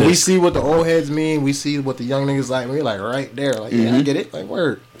 AOL. We see what the old heads mean. We see what the young niggas like. We're like right there. Like yeah, I get it. Like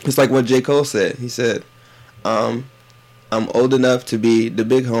word. It's like what J. Cole said. He said, I'm old enough to be the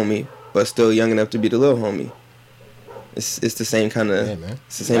big homie, but still young enough to be the little homie. It's the same kind of Yeah, man.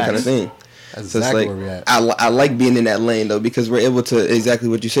 it's the same kind of thing. That's So exactly it's where we like at. I like being in that lane though, because we're able to exactly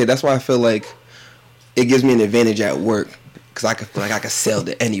what you say. That's why I feel like it gives me an advantage at work. Because I could feel like I could sell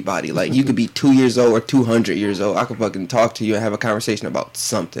to anybody. Like, you could be 2 years old or 200 years old. I could fucking talk to you and have a conversation about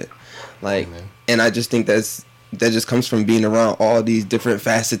something. Like, and I just think that just comes from being around all these different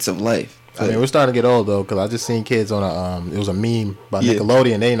facets of life. I mean, we're starting to get old though, because I just seen kids on it was a meme by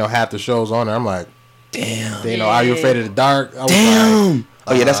Nickelodeon. They didn't know half the shows on there. I'm like, damn. They know Are You Afraid of the Dark? I was damn. Like,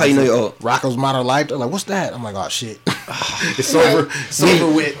 oh yeah, that's how you know you're old. Rocco's Modern Life. They're like, what's that? I'm like, oh shit. It's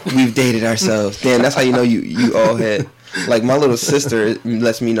over with. We've dated ourselves. Damn, that's how you know you all had. Like, my little sister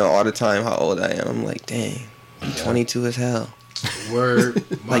lets me know all the time how old I am. I'm like, dang, you 22 as hell. Word.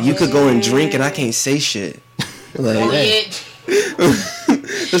 Like, you could go and drink and I can't say shit. Like,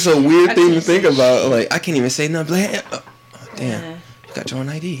 that's a weird thing to think about. Like, I can't even say nothing. Like, oh, damn, you got your own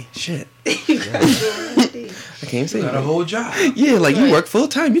ID. Shit. I can't even say got a whole job. Yeah, like, you work full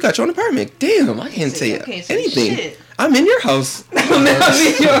time. You got your own apartment. Damn, I can't say anything. Shit. I'm in your house. I'm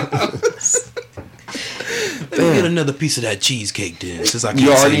in your house. Let me get another piece of that cheesecake then. Since I can't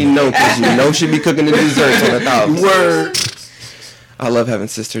You already know, because you know she be cooking the desserts on the top. Word. I love having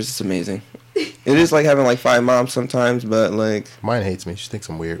sisters. It's amazing. It is like having like 5 moms sometimes, but like, mine hates me. She thinks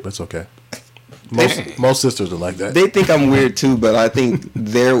I'm weird, but it's okay. Most sisters are like that. They think I'm weird too, but I think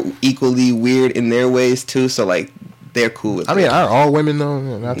they're equally weird in their ways too. So like, they're cool with it. I mean, aren't all women though?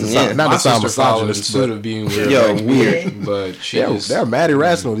 Not to sound, not my to sound sister followed misogynist, suit but of being weird. Yo, like, weird. But they're mad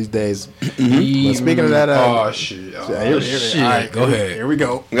irrational these days. But speaking of that, oh shit! All right, Go ahead. Here we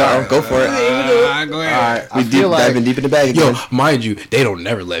go. Go for it. Go ahead. All right, I We feel like diving deep in the bag Yo, again. mind you, they don't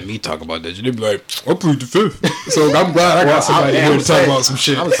never let me talk about that shit. They be like, I plead the fifth. So I'm glad I got somebody here to talk about some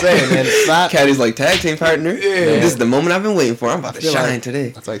shit. I'm saying, man, thought, Caddy's like, tag team partner. This is the moment I've been waiting for. I'm about to shine today.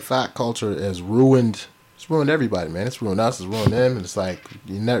 it's like thought culture has ruined. It's ruined everybody, man. It's ruined us. It's ruined them. And it's like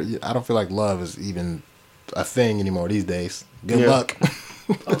I don't feel like love is even a thing anymore these days. Good luck.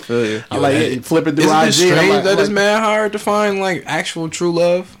 I feel you. I like flipping through Isn't IG. it strange like, that it's mad hard to find like actual true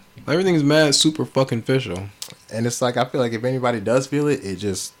love? Everything's mad super fucking official. and it's like I feel like if anybody does feel it, it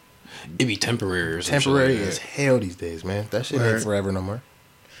just It be temporary or something. temporary like as that. hell these days, man. That shit Word. ain't forever no more.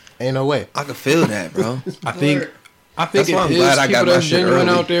 Ain't no way. I can feel that, bro. I think That's it why I'm is glad I people got my that's shit genuine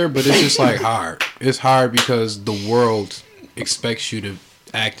early. out there, but it's just like hard. It's hard because the world expects you to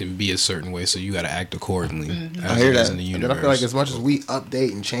act and be a certain way, so you got to act accordingly. As I hear it is that. in the And universe. then I feel like as much as we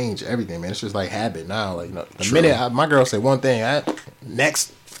update and change everything, man, it's just like habit now. Like, the minute my girl say one thing,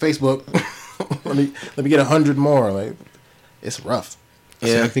 next Facebook, let me get 100 more. Like, it's rough.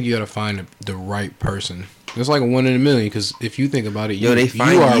 See, Yeah. I think you got to find the right person. It's like a 1 in a million because if you think about it, Yo, they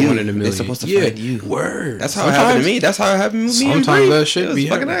find you are you. 1 in a They're million. supposed to yeah. find you. Word. That's how it happened to me. That's how it happened with me and Sometimes Bree. that shit It was be a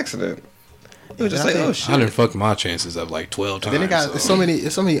fucking happening. accident. It was just I like, think- oh I shit. done fucked my chances up like 12 times. Then it got so.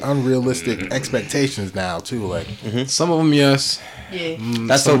 it's so many unrealistic expectations now too. Like, Some of them, yes. Yeah.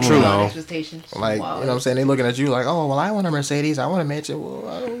 That's so Some of true. them, Wow. no. Expectations. you know what I'm saying? They looking at you like, oh, well, I want a Mercedes. I want a mansion. Well,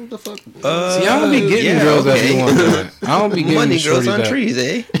 I don't the fuck. See, I don't be getting girls that be wanting that. I don't be getting Money grows shorties on that. trees,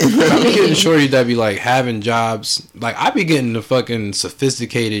 eh? I be getting shorties that be like having jobs. Like I be getting the fucking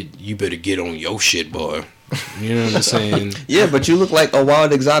sophisticated. You better get on your shit, boy. You know what I'm saying? Yeah, but you look like a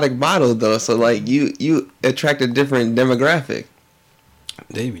wild exotic model though, so like you attract a different demographic.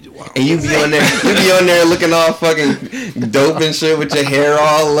 They be wild. And you be on there looking all fucking dope and shit with your hair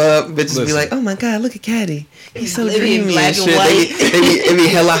all up. Bitches be Listen. like, oh my god, look at Caddy. He's so They be in dreamy black and and shit. white. They be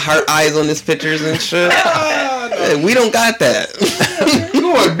hella heart eyes on his pictures and shit. Hey, we don't got that.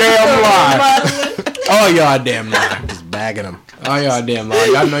 You a damn lie. Oh y'all damn lie. Just bagging them. Oh y'all damn lie.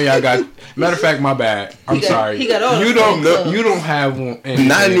 Y'all know y'all got. Matter of fact, my bad. I'm sorry. he got all you the don't know. things, You don't have one. anything.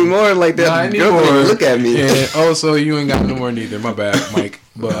 Not anymore like that. Not Girl don't even anymore. look at me. Yeah. Oh, so you ain't got no more neither. My bad, Mike.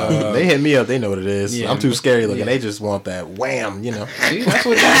 But They hit me up. They know what it is. yeah. I'm too scary looking. Yeah. They just want that wham. You know. see, that's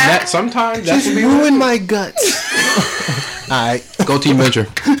what that sometimes that's what we ruin my guts. All right. Go Team Venture.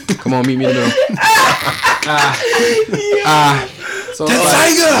 Come on, meet me in the middle. So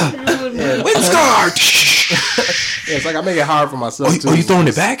Tiger! Windscar! yeah, it's like I make it hard for myself too. Oh, you throwing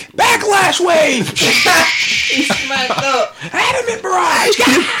it back? Backlash wave! He smacked up. Adamant barrage!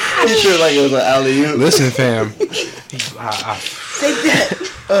 You feel like it was an alley-oop. Listen, fam. Take that.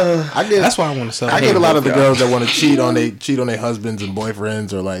 I get. That's why I want to sell. I get a lot of the girls that want to cheat on their husbands and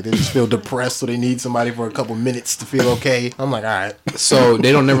boyfriends, or like they just feel depressed, so they need somebody for a couple minutes to feel okay. I'm like, all right. So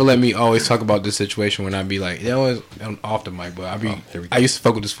they don't never let me always talk about this situation when I be like, they always I'm off the mic, but I used to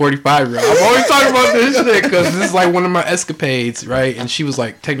fuck with this 45-year-old. I'm always talking about this shit because this is like one of my escapades, right? And she was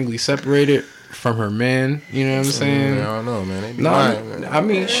like technically separated from her man. You know what I'm saying? I don't know, man. They be No, lying, man. I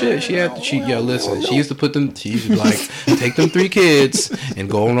mean, shit. She had to cheat. Yo, listen. She used to put them. She used to be like, take them 3 kids and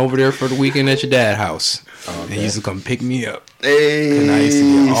go on over there for the weekend at your dad's house. And he used to come pick me up. Hey, And I used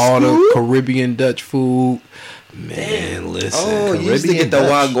to get all the Caribbean Dutch food. Man, listen. Oh, you used to Caribbean get the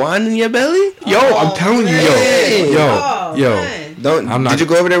Dutch. wagwan in your belly? Yo, I'm telling you, man. yo. man. I'm not- Did you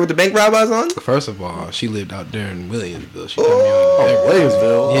go over there with the bank robbers on? First of all, she lived out there in Williamsville. She told me on the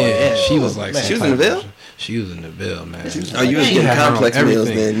Williamsville. Yeah, she was like, Man, some she was in type the of- Ville? She was in the Ville, man. Oh, you was She getting had her own complex meals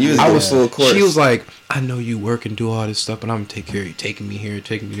everything. then. You was I getting was full course. She was like, I know you work and do all this stuff, but I'm gonna take care of you. Taking me here,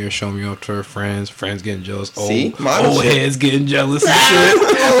 taking me there, showing me off to her friends. Friends getting jealous. See? Old, Model old shit. heads getting jealous and shit.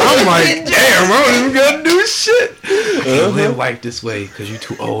 I'm like, damn, I don't even gotta do shit. You live life this way because you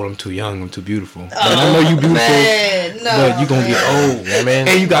too old. I'm too young. I'm too beautiful. But I know you beautiful, Man, no. but you gonna get old, Yeah, man.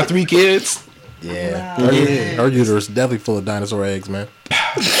 and you got 3 kids. Yeah. Wow. Her uterus definitely full of dinosaur eggs, man.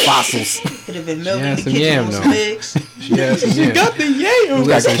 Fossils. Could have been milking Yeah, the some kitchen yam, on though. some eggs. She had some. You got the yam.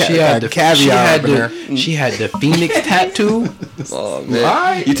 Got She ca- had got the caviar up in there. She had the phoenix tattoo. Oh, man.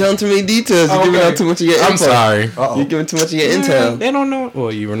 Right. You telling too many details. You're giving Okay. out too much of your info. I'm sorry. Uh-oh. You're giving too much of your intel. They don't know.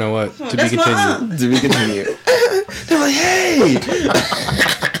 Well, you know what? To be That's my continued. aunt. To be continued. They're like, hey.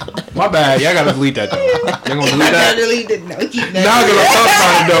 My bad. Y'all gotta delete that though. Y'all gonna delete I that? really didn't know. Keep that. Now that I thought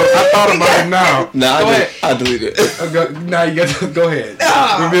about it though. I thought about it now. Nah, Go ahead. I'll delete it. Now you got to go ahead.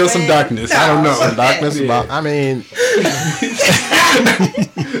 Oh, Reveal some man. darkness. I don't know. No. Darkness Yeah. about. I mean,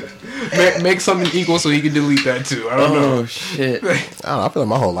 Make something equal so he can delete that too. I don't know. Oh, shit. I don't know. I feel like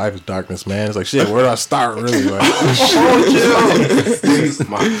my whole life is darkness, man. It's like shit. Where do I start? Really? Like, He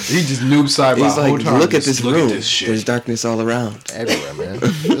just noob side by He's the whole like, time. look at Just this look room. At this shit. There's darkness all around. everywhere, man.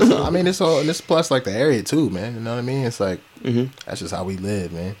 I mean, it's all. And it's plus like the area too, man. You know what I mean? It's like that's just how we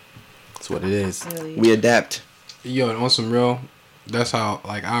live, man. That's what it is. Really. We adapt. Yo, and on some real, that's how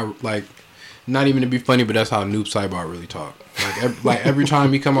not even to be funny, but that's how Noob Sidebar really talk. Like every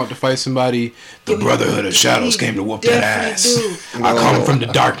time he come out to fight somebody, the Brotherhood of Shadows came to whoop that ass. Definitely I come from the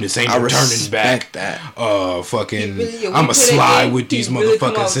darkness, ain't I no turning respect back. that. Fucking, He really- when I'ma he play that slide game, with these he really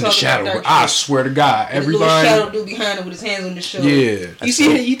come motherfuckers out in the talking shadow. about dark I shit. swear to God, every the little shadow line. dude behind him with his hands on the shoulder. Yeah. You see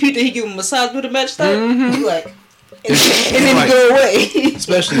him, you peep that he give him a massage with a match start? You like, and It's then like- he go away.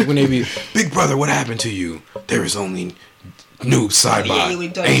 Especially when they be, Big Brother, what happened to you? There is only Noob Yeah, when he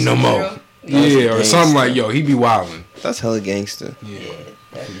Sidebar. talks Ain't no to the more. girl. Yeah, or That's something gangsta. like, yo, he be wildin'. That's hella gangster.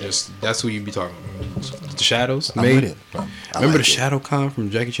 That's who you be talking about. The Shadows? I'm Made with it. I Remember like the it. Shadow Con from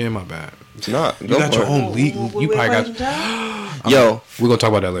Jackie Chan? My bad. It's not. You Go got for your it. own league. You probably got. Yo, We're gonna talk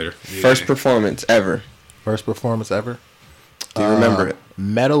about that later. first performance ever. First performance ever. Do you remember it?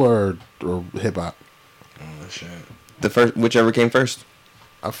 Metal or hip hop? Oh shit. The first, whichever came first.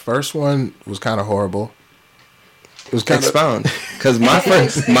 Our first one was kind of horrible. It was kind of. Expound. Because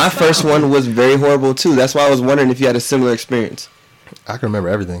my first one was very horrible too. That's why I was wondering if you had a similar experience. I can remember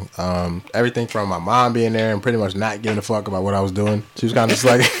everything. Everything from my mom being there and pretty much not giving a fuck about what I was doing. She was kind of just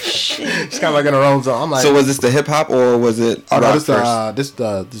like, she's kind of like in her own zone. I'm like, So was this the hip hop or was it oh no, rock this, first?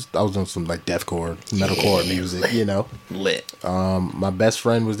 this, I was doing some like deathcore, metalcore music, you know. Lit. My best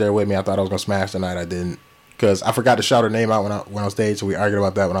friend was there with me. I thought I was gonna smash tonight. I didn't, cause I forgot to shout her name out when I went on stage. So we argued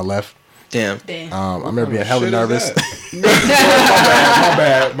about that when I left. Damn. Damn. I remember being hella nervous. My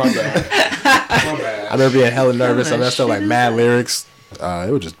bad. I remember being hella nervous. I messed up like mad lyrics.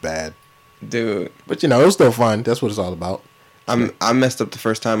 It was just bad. Dude. But you know, it was still fun. That's what it's all about. I messed up the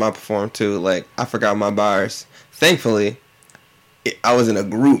first time I performed too. Like I forgot my bars. Thankfully, I was in a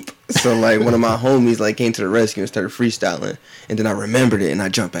group, so like one of my homies like came to the rescue and started freestyling, and then I remembered it and I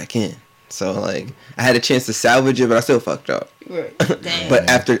jumped back in. So like I had a chance to salvage it, but I still fucked up. Right. Damn. But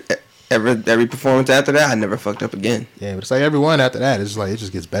after every performance after that, I never fucked up again. Yeah, but it's like every one after that, it's just like it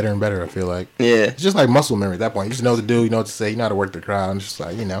just gets better and better. I feel like Yeah. it's just like muscle memory at that point. You just know what to do, you know what to say, you know how to work the crowd, and it's just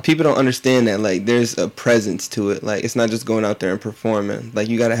like People don't understand that like there's a presence to it. Like it's not just going out there and performing. Like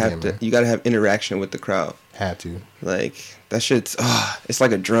you gotta have man. you gotta have interaction with the crowd. had to. Like that shit's it's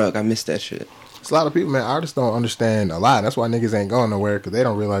like a drug. I miss that shit. It's a lot of people, man. Artists don't understand a lot. That's why niggas ain't going nowhere because they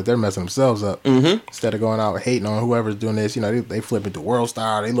don't realize they're messing themselves up. Mm-hmm. Instead of going out hating on whoever's doing this, you know, they flip into world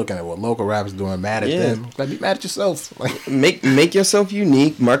star. They looking at what local rappers doing, mad at Yeah. them. Like be mad at yourself. Like Make yourself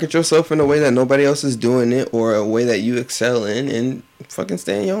unique. Market yourself in a way that nobody else is doing it, or a way that you excel in, and fucking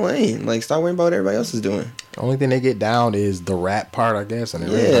stay in your lane. Like stop worrying about what everybody else is doing. the only thing they get down is the rap part, I guess, and they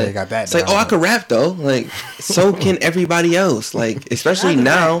Yeah, really ain't got that. It's like, down. oh, I could rap though. Like, so can everybody else. Like, especially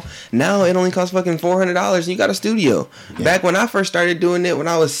now. Now it only costs fucking $400, and you got a studio. Yeah. Back when I first started doing it, when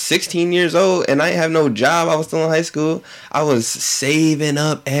I was 16 years old, and I didn't have no job, I was still in high school. I was saving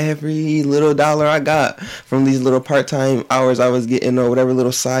up every little dollar I got from these little part-time hours I was getting, or whatever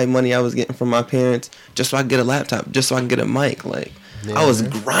little side money I was getting from my parents, just so I could get a laptop, just so I could get a mic. Like, Yeah, I was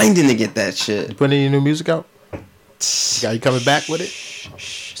man. grinding to get that shit. You putting any new music out? You coming back with it?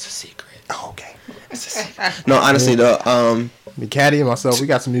 Shh, it's a secret. Oh, okay. No, honestly though, Me, Caddy, and myself, we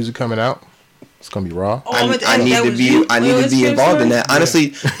got some music coming out. It's gonna be raw. Oh, I need to be involved in that. Honestly,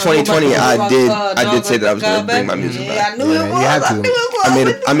 2020 I did say that I was gonna bring my music back. I knew it was. you had to. I knew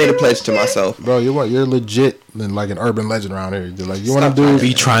it was. I made a pledge to myself. Bro, you're legit like an urban legend around here. You're like, you want to do?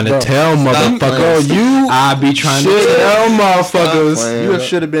 Be trying to Bro, tell motherfuckers. I be trying to Shit. tell motherfuckers. playing. You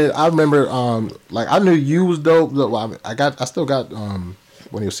should have been. I remember, like I knew you was dope. Well, I still got one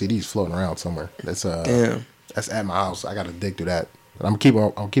of your CDs floating around somewhere. That's Damn. that's at my house. I got to dig through that. But I'm keeping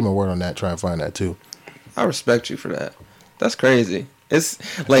my word on that. Try and find that too. I respect you for that. That's crazy. It's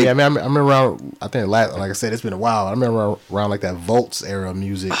like, Yeah, I mean, I'm around. I think like I said, it's been a while. I remember around like that Volts era of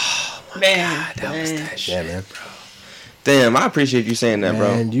music. Man, that was that shit. Yeah, man. Damn, I appreciate you saying that,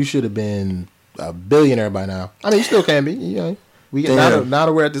 bro. And you should have been a billionaire by now. I mean, you still can be. You know, we get Damn. now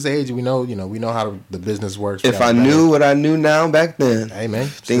that we're at this age, we know how the business works. If I knew what I knew now back then, hey man,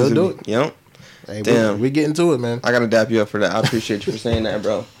 things still do would it. be, Yep. Hey, Damn. we get into it, man. I gotta dap you up for that. I appreciate you for saying that,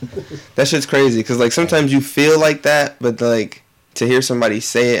 bro. That shit's crazy because like sometimes you feel like that, but like to hear somebody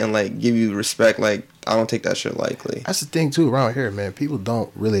say it and like give you respect, like I don't take that shit lightly. That's the thing too around here, man. People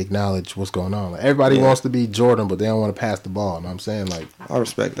don't really acknowledge what's going on. Like, everybody Yeah. wants to be Jordan, but they don't want to pass the ball. And I'm saying, like, I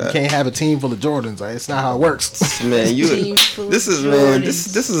respect you that. can't have a team full of Jordans. Like, it's not how it works. Man, Team full this of is man,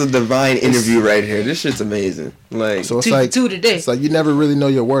 Jordans. this is a divine interview right here. This shit's amazing. Like So it's 2 for like 2 today. It's like you never really know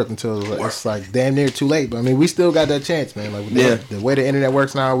your worth until it's like damn near too late. But I mean, we still got that chance, man. Like, Yeah. the way the internet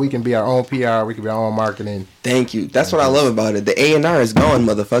works now, we can be our own PR, we can be our own marketing. thank you. That's what I love about it. The A&R is gone,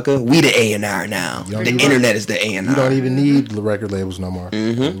 motherfucker. We the A&R now. You don't The need- internet is the A&R. You don't even need the record labels no more.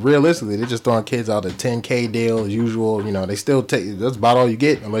 Mm-hmm. Realistically, they're just throwing kids out a 10K deal as usual. You know, they still take that's about all you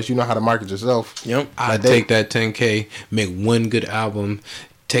get unless you know how to market yourself. Yep. I'd take that 10K, make one good album,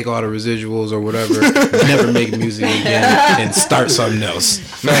 take all the residuals or whatever, never make music again, and start something else.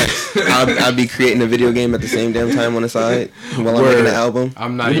 Facts. I'll be creating a video game at the same damn time on the side while I'm making an album.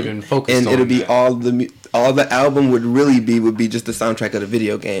 I'm not even focused And on it'll be that. all the album would be just the soundtrack of the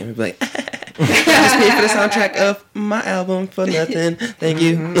video game. It'd be like, just pay for the soundtrack of my album for nothing. Thank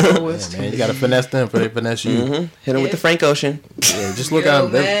you. Yeah, man, you gotta finesse them for they finesse you. Hit them with the Frank Ocean. Yeah, just look Yo, at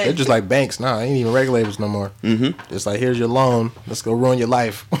them. man. They're just like banks now. Ain't even regular labels no more. Just like here's your loan. Let's go ruin your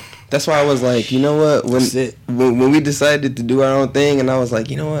life. That's why I was like, you know what? That's it. When we decided to do our own thing, and I was like,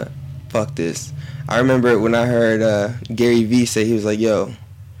 you know what? Fuck this. I remember when I heard Gary Vee say, he was like, yo,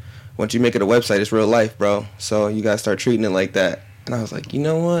 once you make it a website, it's real life, bro. So you gotta start treating it like that. And I was like, you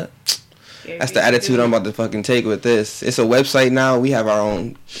know what? That's the attitude I'm about to fucking take with this. It's a website now. We have our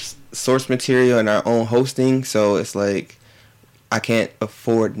own source material and our own hosting. So it's like, I can't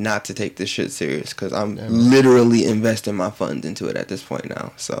afford not to take this shit serious because I'm literally investing my funds into it at this point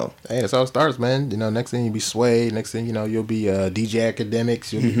now. So Hey, that's how it starts, man. You know, next thing you'll be Sway. Next thing you know, you'll be DJ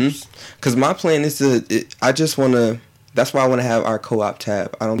Academics. You'll be because my plan is I just want to. That's why I want to have our co-op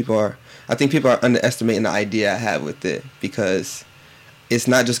tab. I think people are underestimating the idea I have with it because it's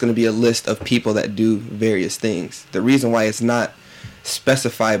not just going to be a list of people that do various things. The reason why it's not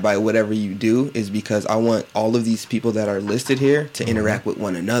specified by whatever you do is because I want all of these people that are listed here to interact with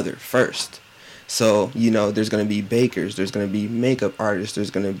one another first. So, you know, there's going to be bakers, there's going to be makeup artists,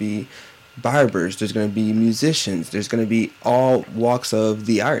 there's going to be barbers, there's going to be musicians, there's going to be all walks of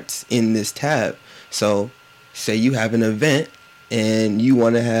the arts in this tab. So, say you have an event and you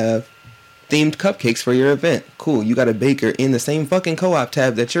want to have themed cupcakes for your event. Cool, you got a baker in the same fucking co-op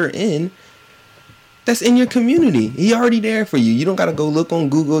tab that you're in. That's in your community. He already there for you. You don't gotta go look on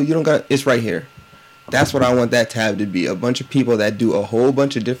Google. It's right here. That's what I want that tab to be. A bunch of people that do a whole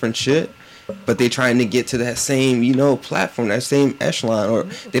bunch of different shit, but they trying to get to that same, you know, platform, that same echelon, or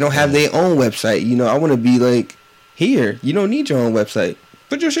they don't have their own website. You know, I want to be like, here, you don't need your own website.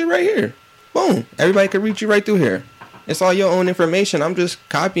 Put your shit right here. Boom. Everybody can reach you right through here. It's all your own information. I'm just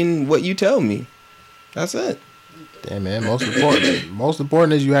copying what you tell me. That's it. damn, man. Most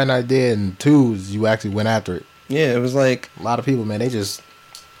important is you had an idea, and two is you actually went after it. Yeah, it was like, A lot of people, man, they just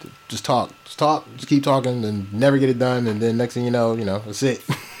talk, just keep talking, and never get it done, and then next thing you know, that's it.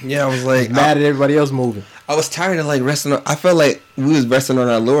 yeah, I was like, Mad at everybody else moving. I was tired of like resting on. I felt like we was resting on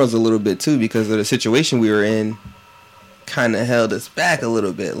our laurels a little bit too because of the situation we were in. Kind of held us back a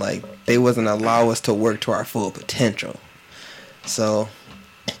little bit. Like they wasn't allow us to work to our full potential. So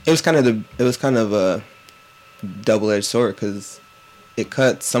it was kind of a double-edged sword because it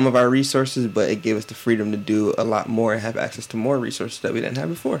cut some of our resources, but it gave us the freedom to do a lot more and have access to more resources that we didn't have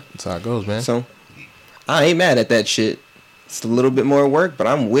before. That's how it goes, man. So I ain't mad at that shit. It's a little bit more work, but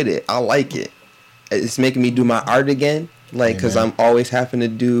I'm with it. I like it. It's making me do my art again, like, because I'm always having to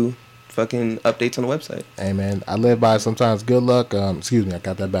do fucking updates on the website. Hey, man, I live by sometimes good luck. Excuse me, I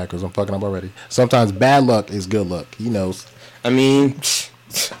got that backwards. I'm fucking up already. Sometimes bad luck is good luck. He knows. I mean,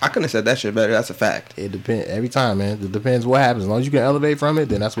 I couldn't have said that shit better. That's a fact. It depends every time, man. It depends what happens. As long as you can elevate from it,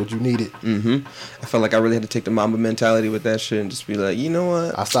 then that's what you needed. I felt like I really had to take the Mamba mentality with that shit and just be like, you know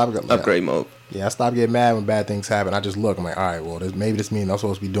what? I stopped. Upgrade mode. Yeah, I stopped getting mad when bad things happen. I just look. I'm like, all right, well, maybe this means I'm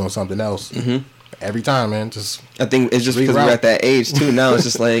supposed to be doing something else. Every time, man. Just I think it's just because we're at that age too. Now it's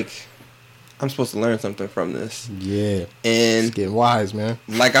just like I'm supposed to learn something from this. yeah, And it's getting wise, man.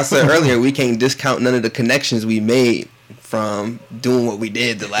 like I said earlier, we can't discount none of the connections we made from doing what we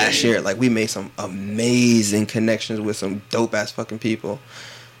did the last year. Like we made some amazing connections with some dope ass fucking people.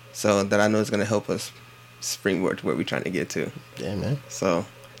 So that I know is gonna help us springboard to where we're trying to get to. Yeah, man. So,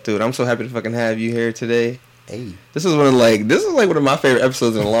 dude, I'm so happy to fucking have you here today. Hey, This is one of my favorite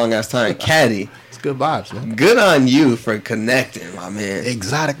episodes in a long ass time. Caddy, it's good vibes, man. good on you for connecting, my man.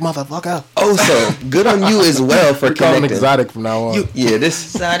 Exotic motherfucker. Also, good on you as well for We call him connecting. exotic from now on.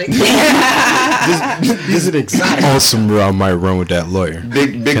 This Exotic. Is it exotic? Awesome, bro. I might run with that lawyer.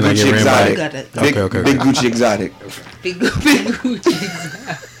 big Can I get Gucci ran exotic. Got that. Okay. Big Gucci exotic. Big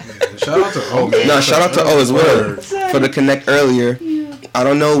Gucci. Shout out to O, man. No, shout out to O as well for the connect earlier. I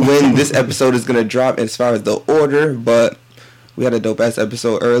don't know when this episode is gonna drop as far as the order, but we had a dope ass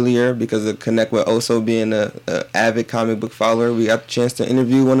episode earlier because of connect with Oso being a avid comic book follower. We got the chance to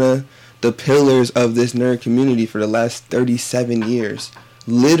interview one of the pillars of this nerd community for the last 37 years.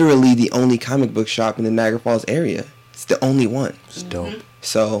 Literally the only comic book shop in the Niagara Falls area. It's the only one. It's dope.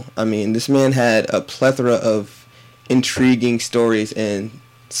 So, I mean, this man had a plethora of intriguing stories, and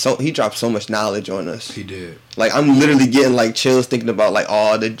so he dropped so much knowledge on us. He did. Like, I'm literally getting like chills thinking about like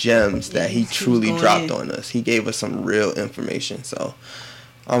all the gems that he He's truly going dropped in. on us. He gave us some real information. So,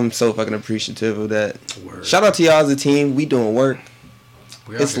 I'm so fucking appreciative of that. Word. Shout out to y'all as a team. We doing work.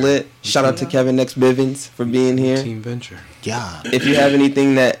 We out It's here. lit. Shout out to Kevin X Bivens for being here. Team Venture. Yeah. If you have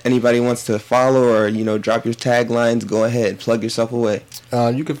anything that anybody wants to follow or, you know, drop your taglines, go ahead. Plug yourself away.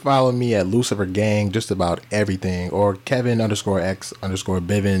 You can follow me at Lucifer Gang, just about everything, or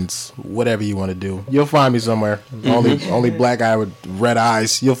Kevin_X_Bivens, whatever you want to do. You'll find me somewhere. Only black guy with red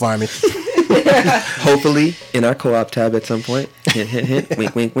eyes. You'll find me. Hopefully in our co-op tab at some point. Hint, hint, hint.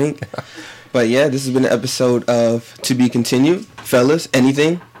 Wink, wink, wink. But yeah, this has been an episode of To Be Continued. Fellas,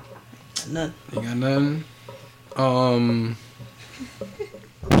 anything? None. You got nothing?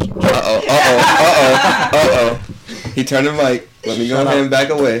 Uh-oh. He turned the mic. Let me go Shout ahead out. and back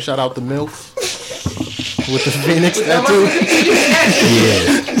away. Shout out the MILF with the Phoenix tattoo.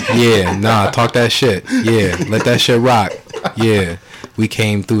 Yeah. Nah, talk that shit. Yeah, let that shit rock. Yeah, we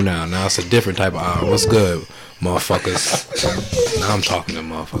came through now. Now it's a different type of hour. What's good, motherfuckers? Now I'm talking to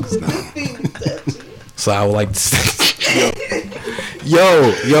motherfuckers now. So I would like to say,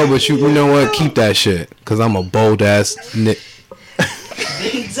 yo, but you know what? Keep that shit, cause I'm a bold ass nigga.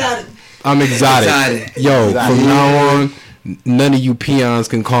 Exotic. I'm exotic. Exotic. Yo, Exotic. from now on, none of you peons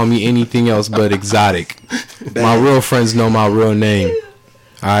can call me anything else but exotic. My real friends know my real name.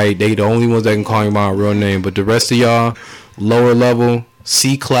 Alright, they the only ones that can call me my real name. But the rest of y'all, lower level,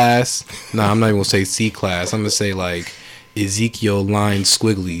 C class. Nah, I'm not even gonna say C class. I'm gonna say like Ezekiel line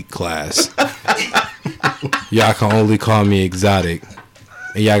squiggly class. Y'all can only call me exotic.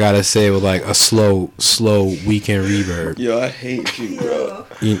 And y'all gotta say it with like a slow weekend reverb. Yo, I hate you, bro.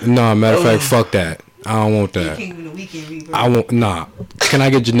 No, matter of fact, fuck that. I don't want that. Can't even the weekend reverb. I want Can I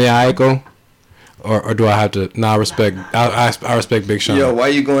get Janae Aiko, or do I have to? Nah, I respect. I respect Big Sean. Yo, why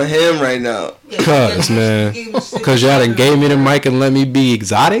you going ham right now? Cause man, cause y'all done gave me the mic and let me be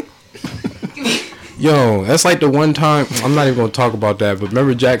exotic. Yo, that's like the one time. I'm not even gonna talk about that. But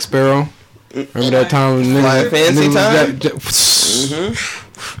remember Jack Sparrow? Remember that time? when Flying fancy time? I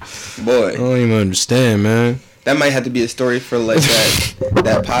Boy, don't even understand, man. that might have to be a story for like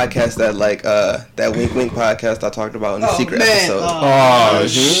that podcast that like that Wink Wink podcast I talked about in the secret episode. Oh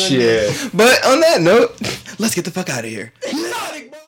shit. But on that note, let's get the fuck out of here.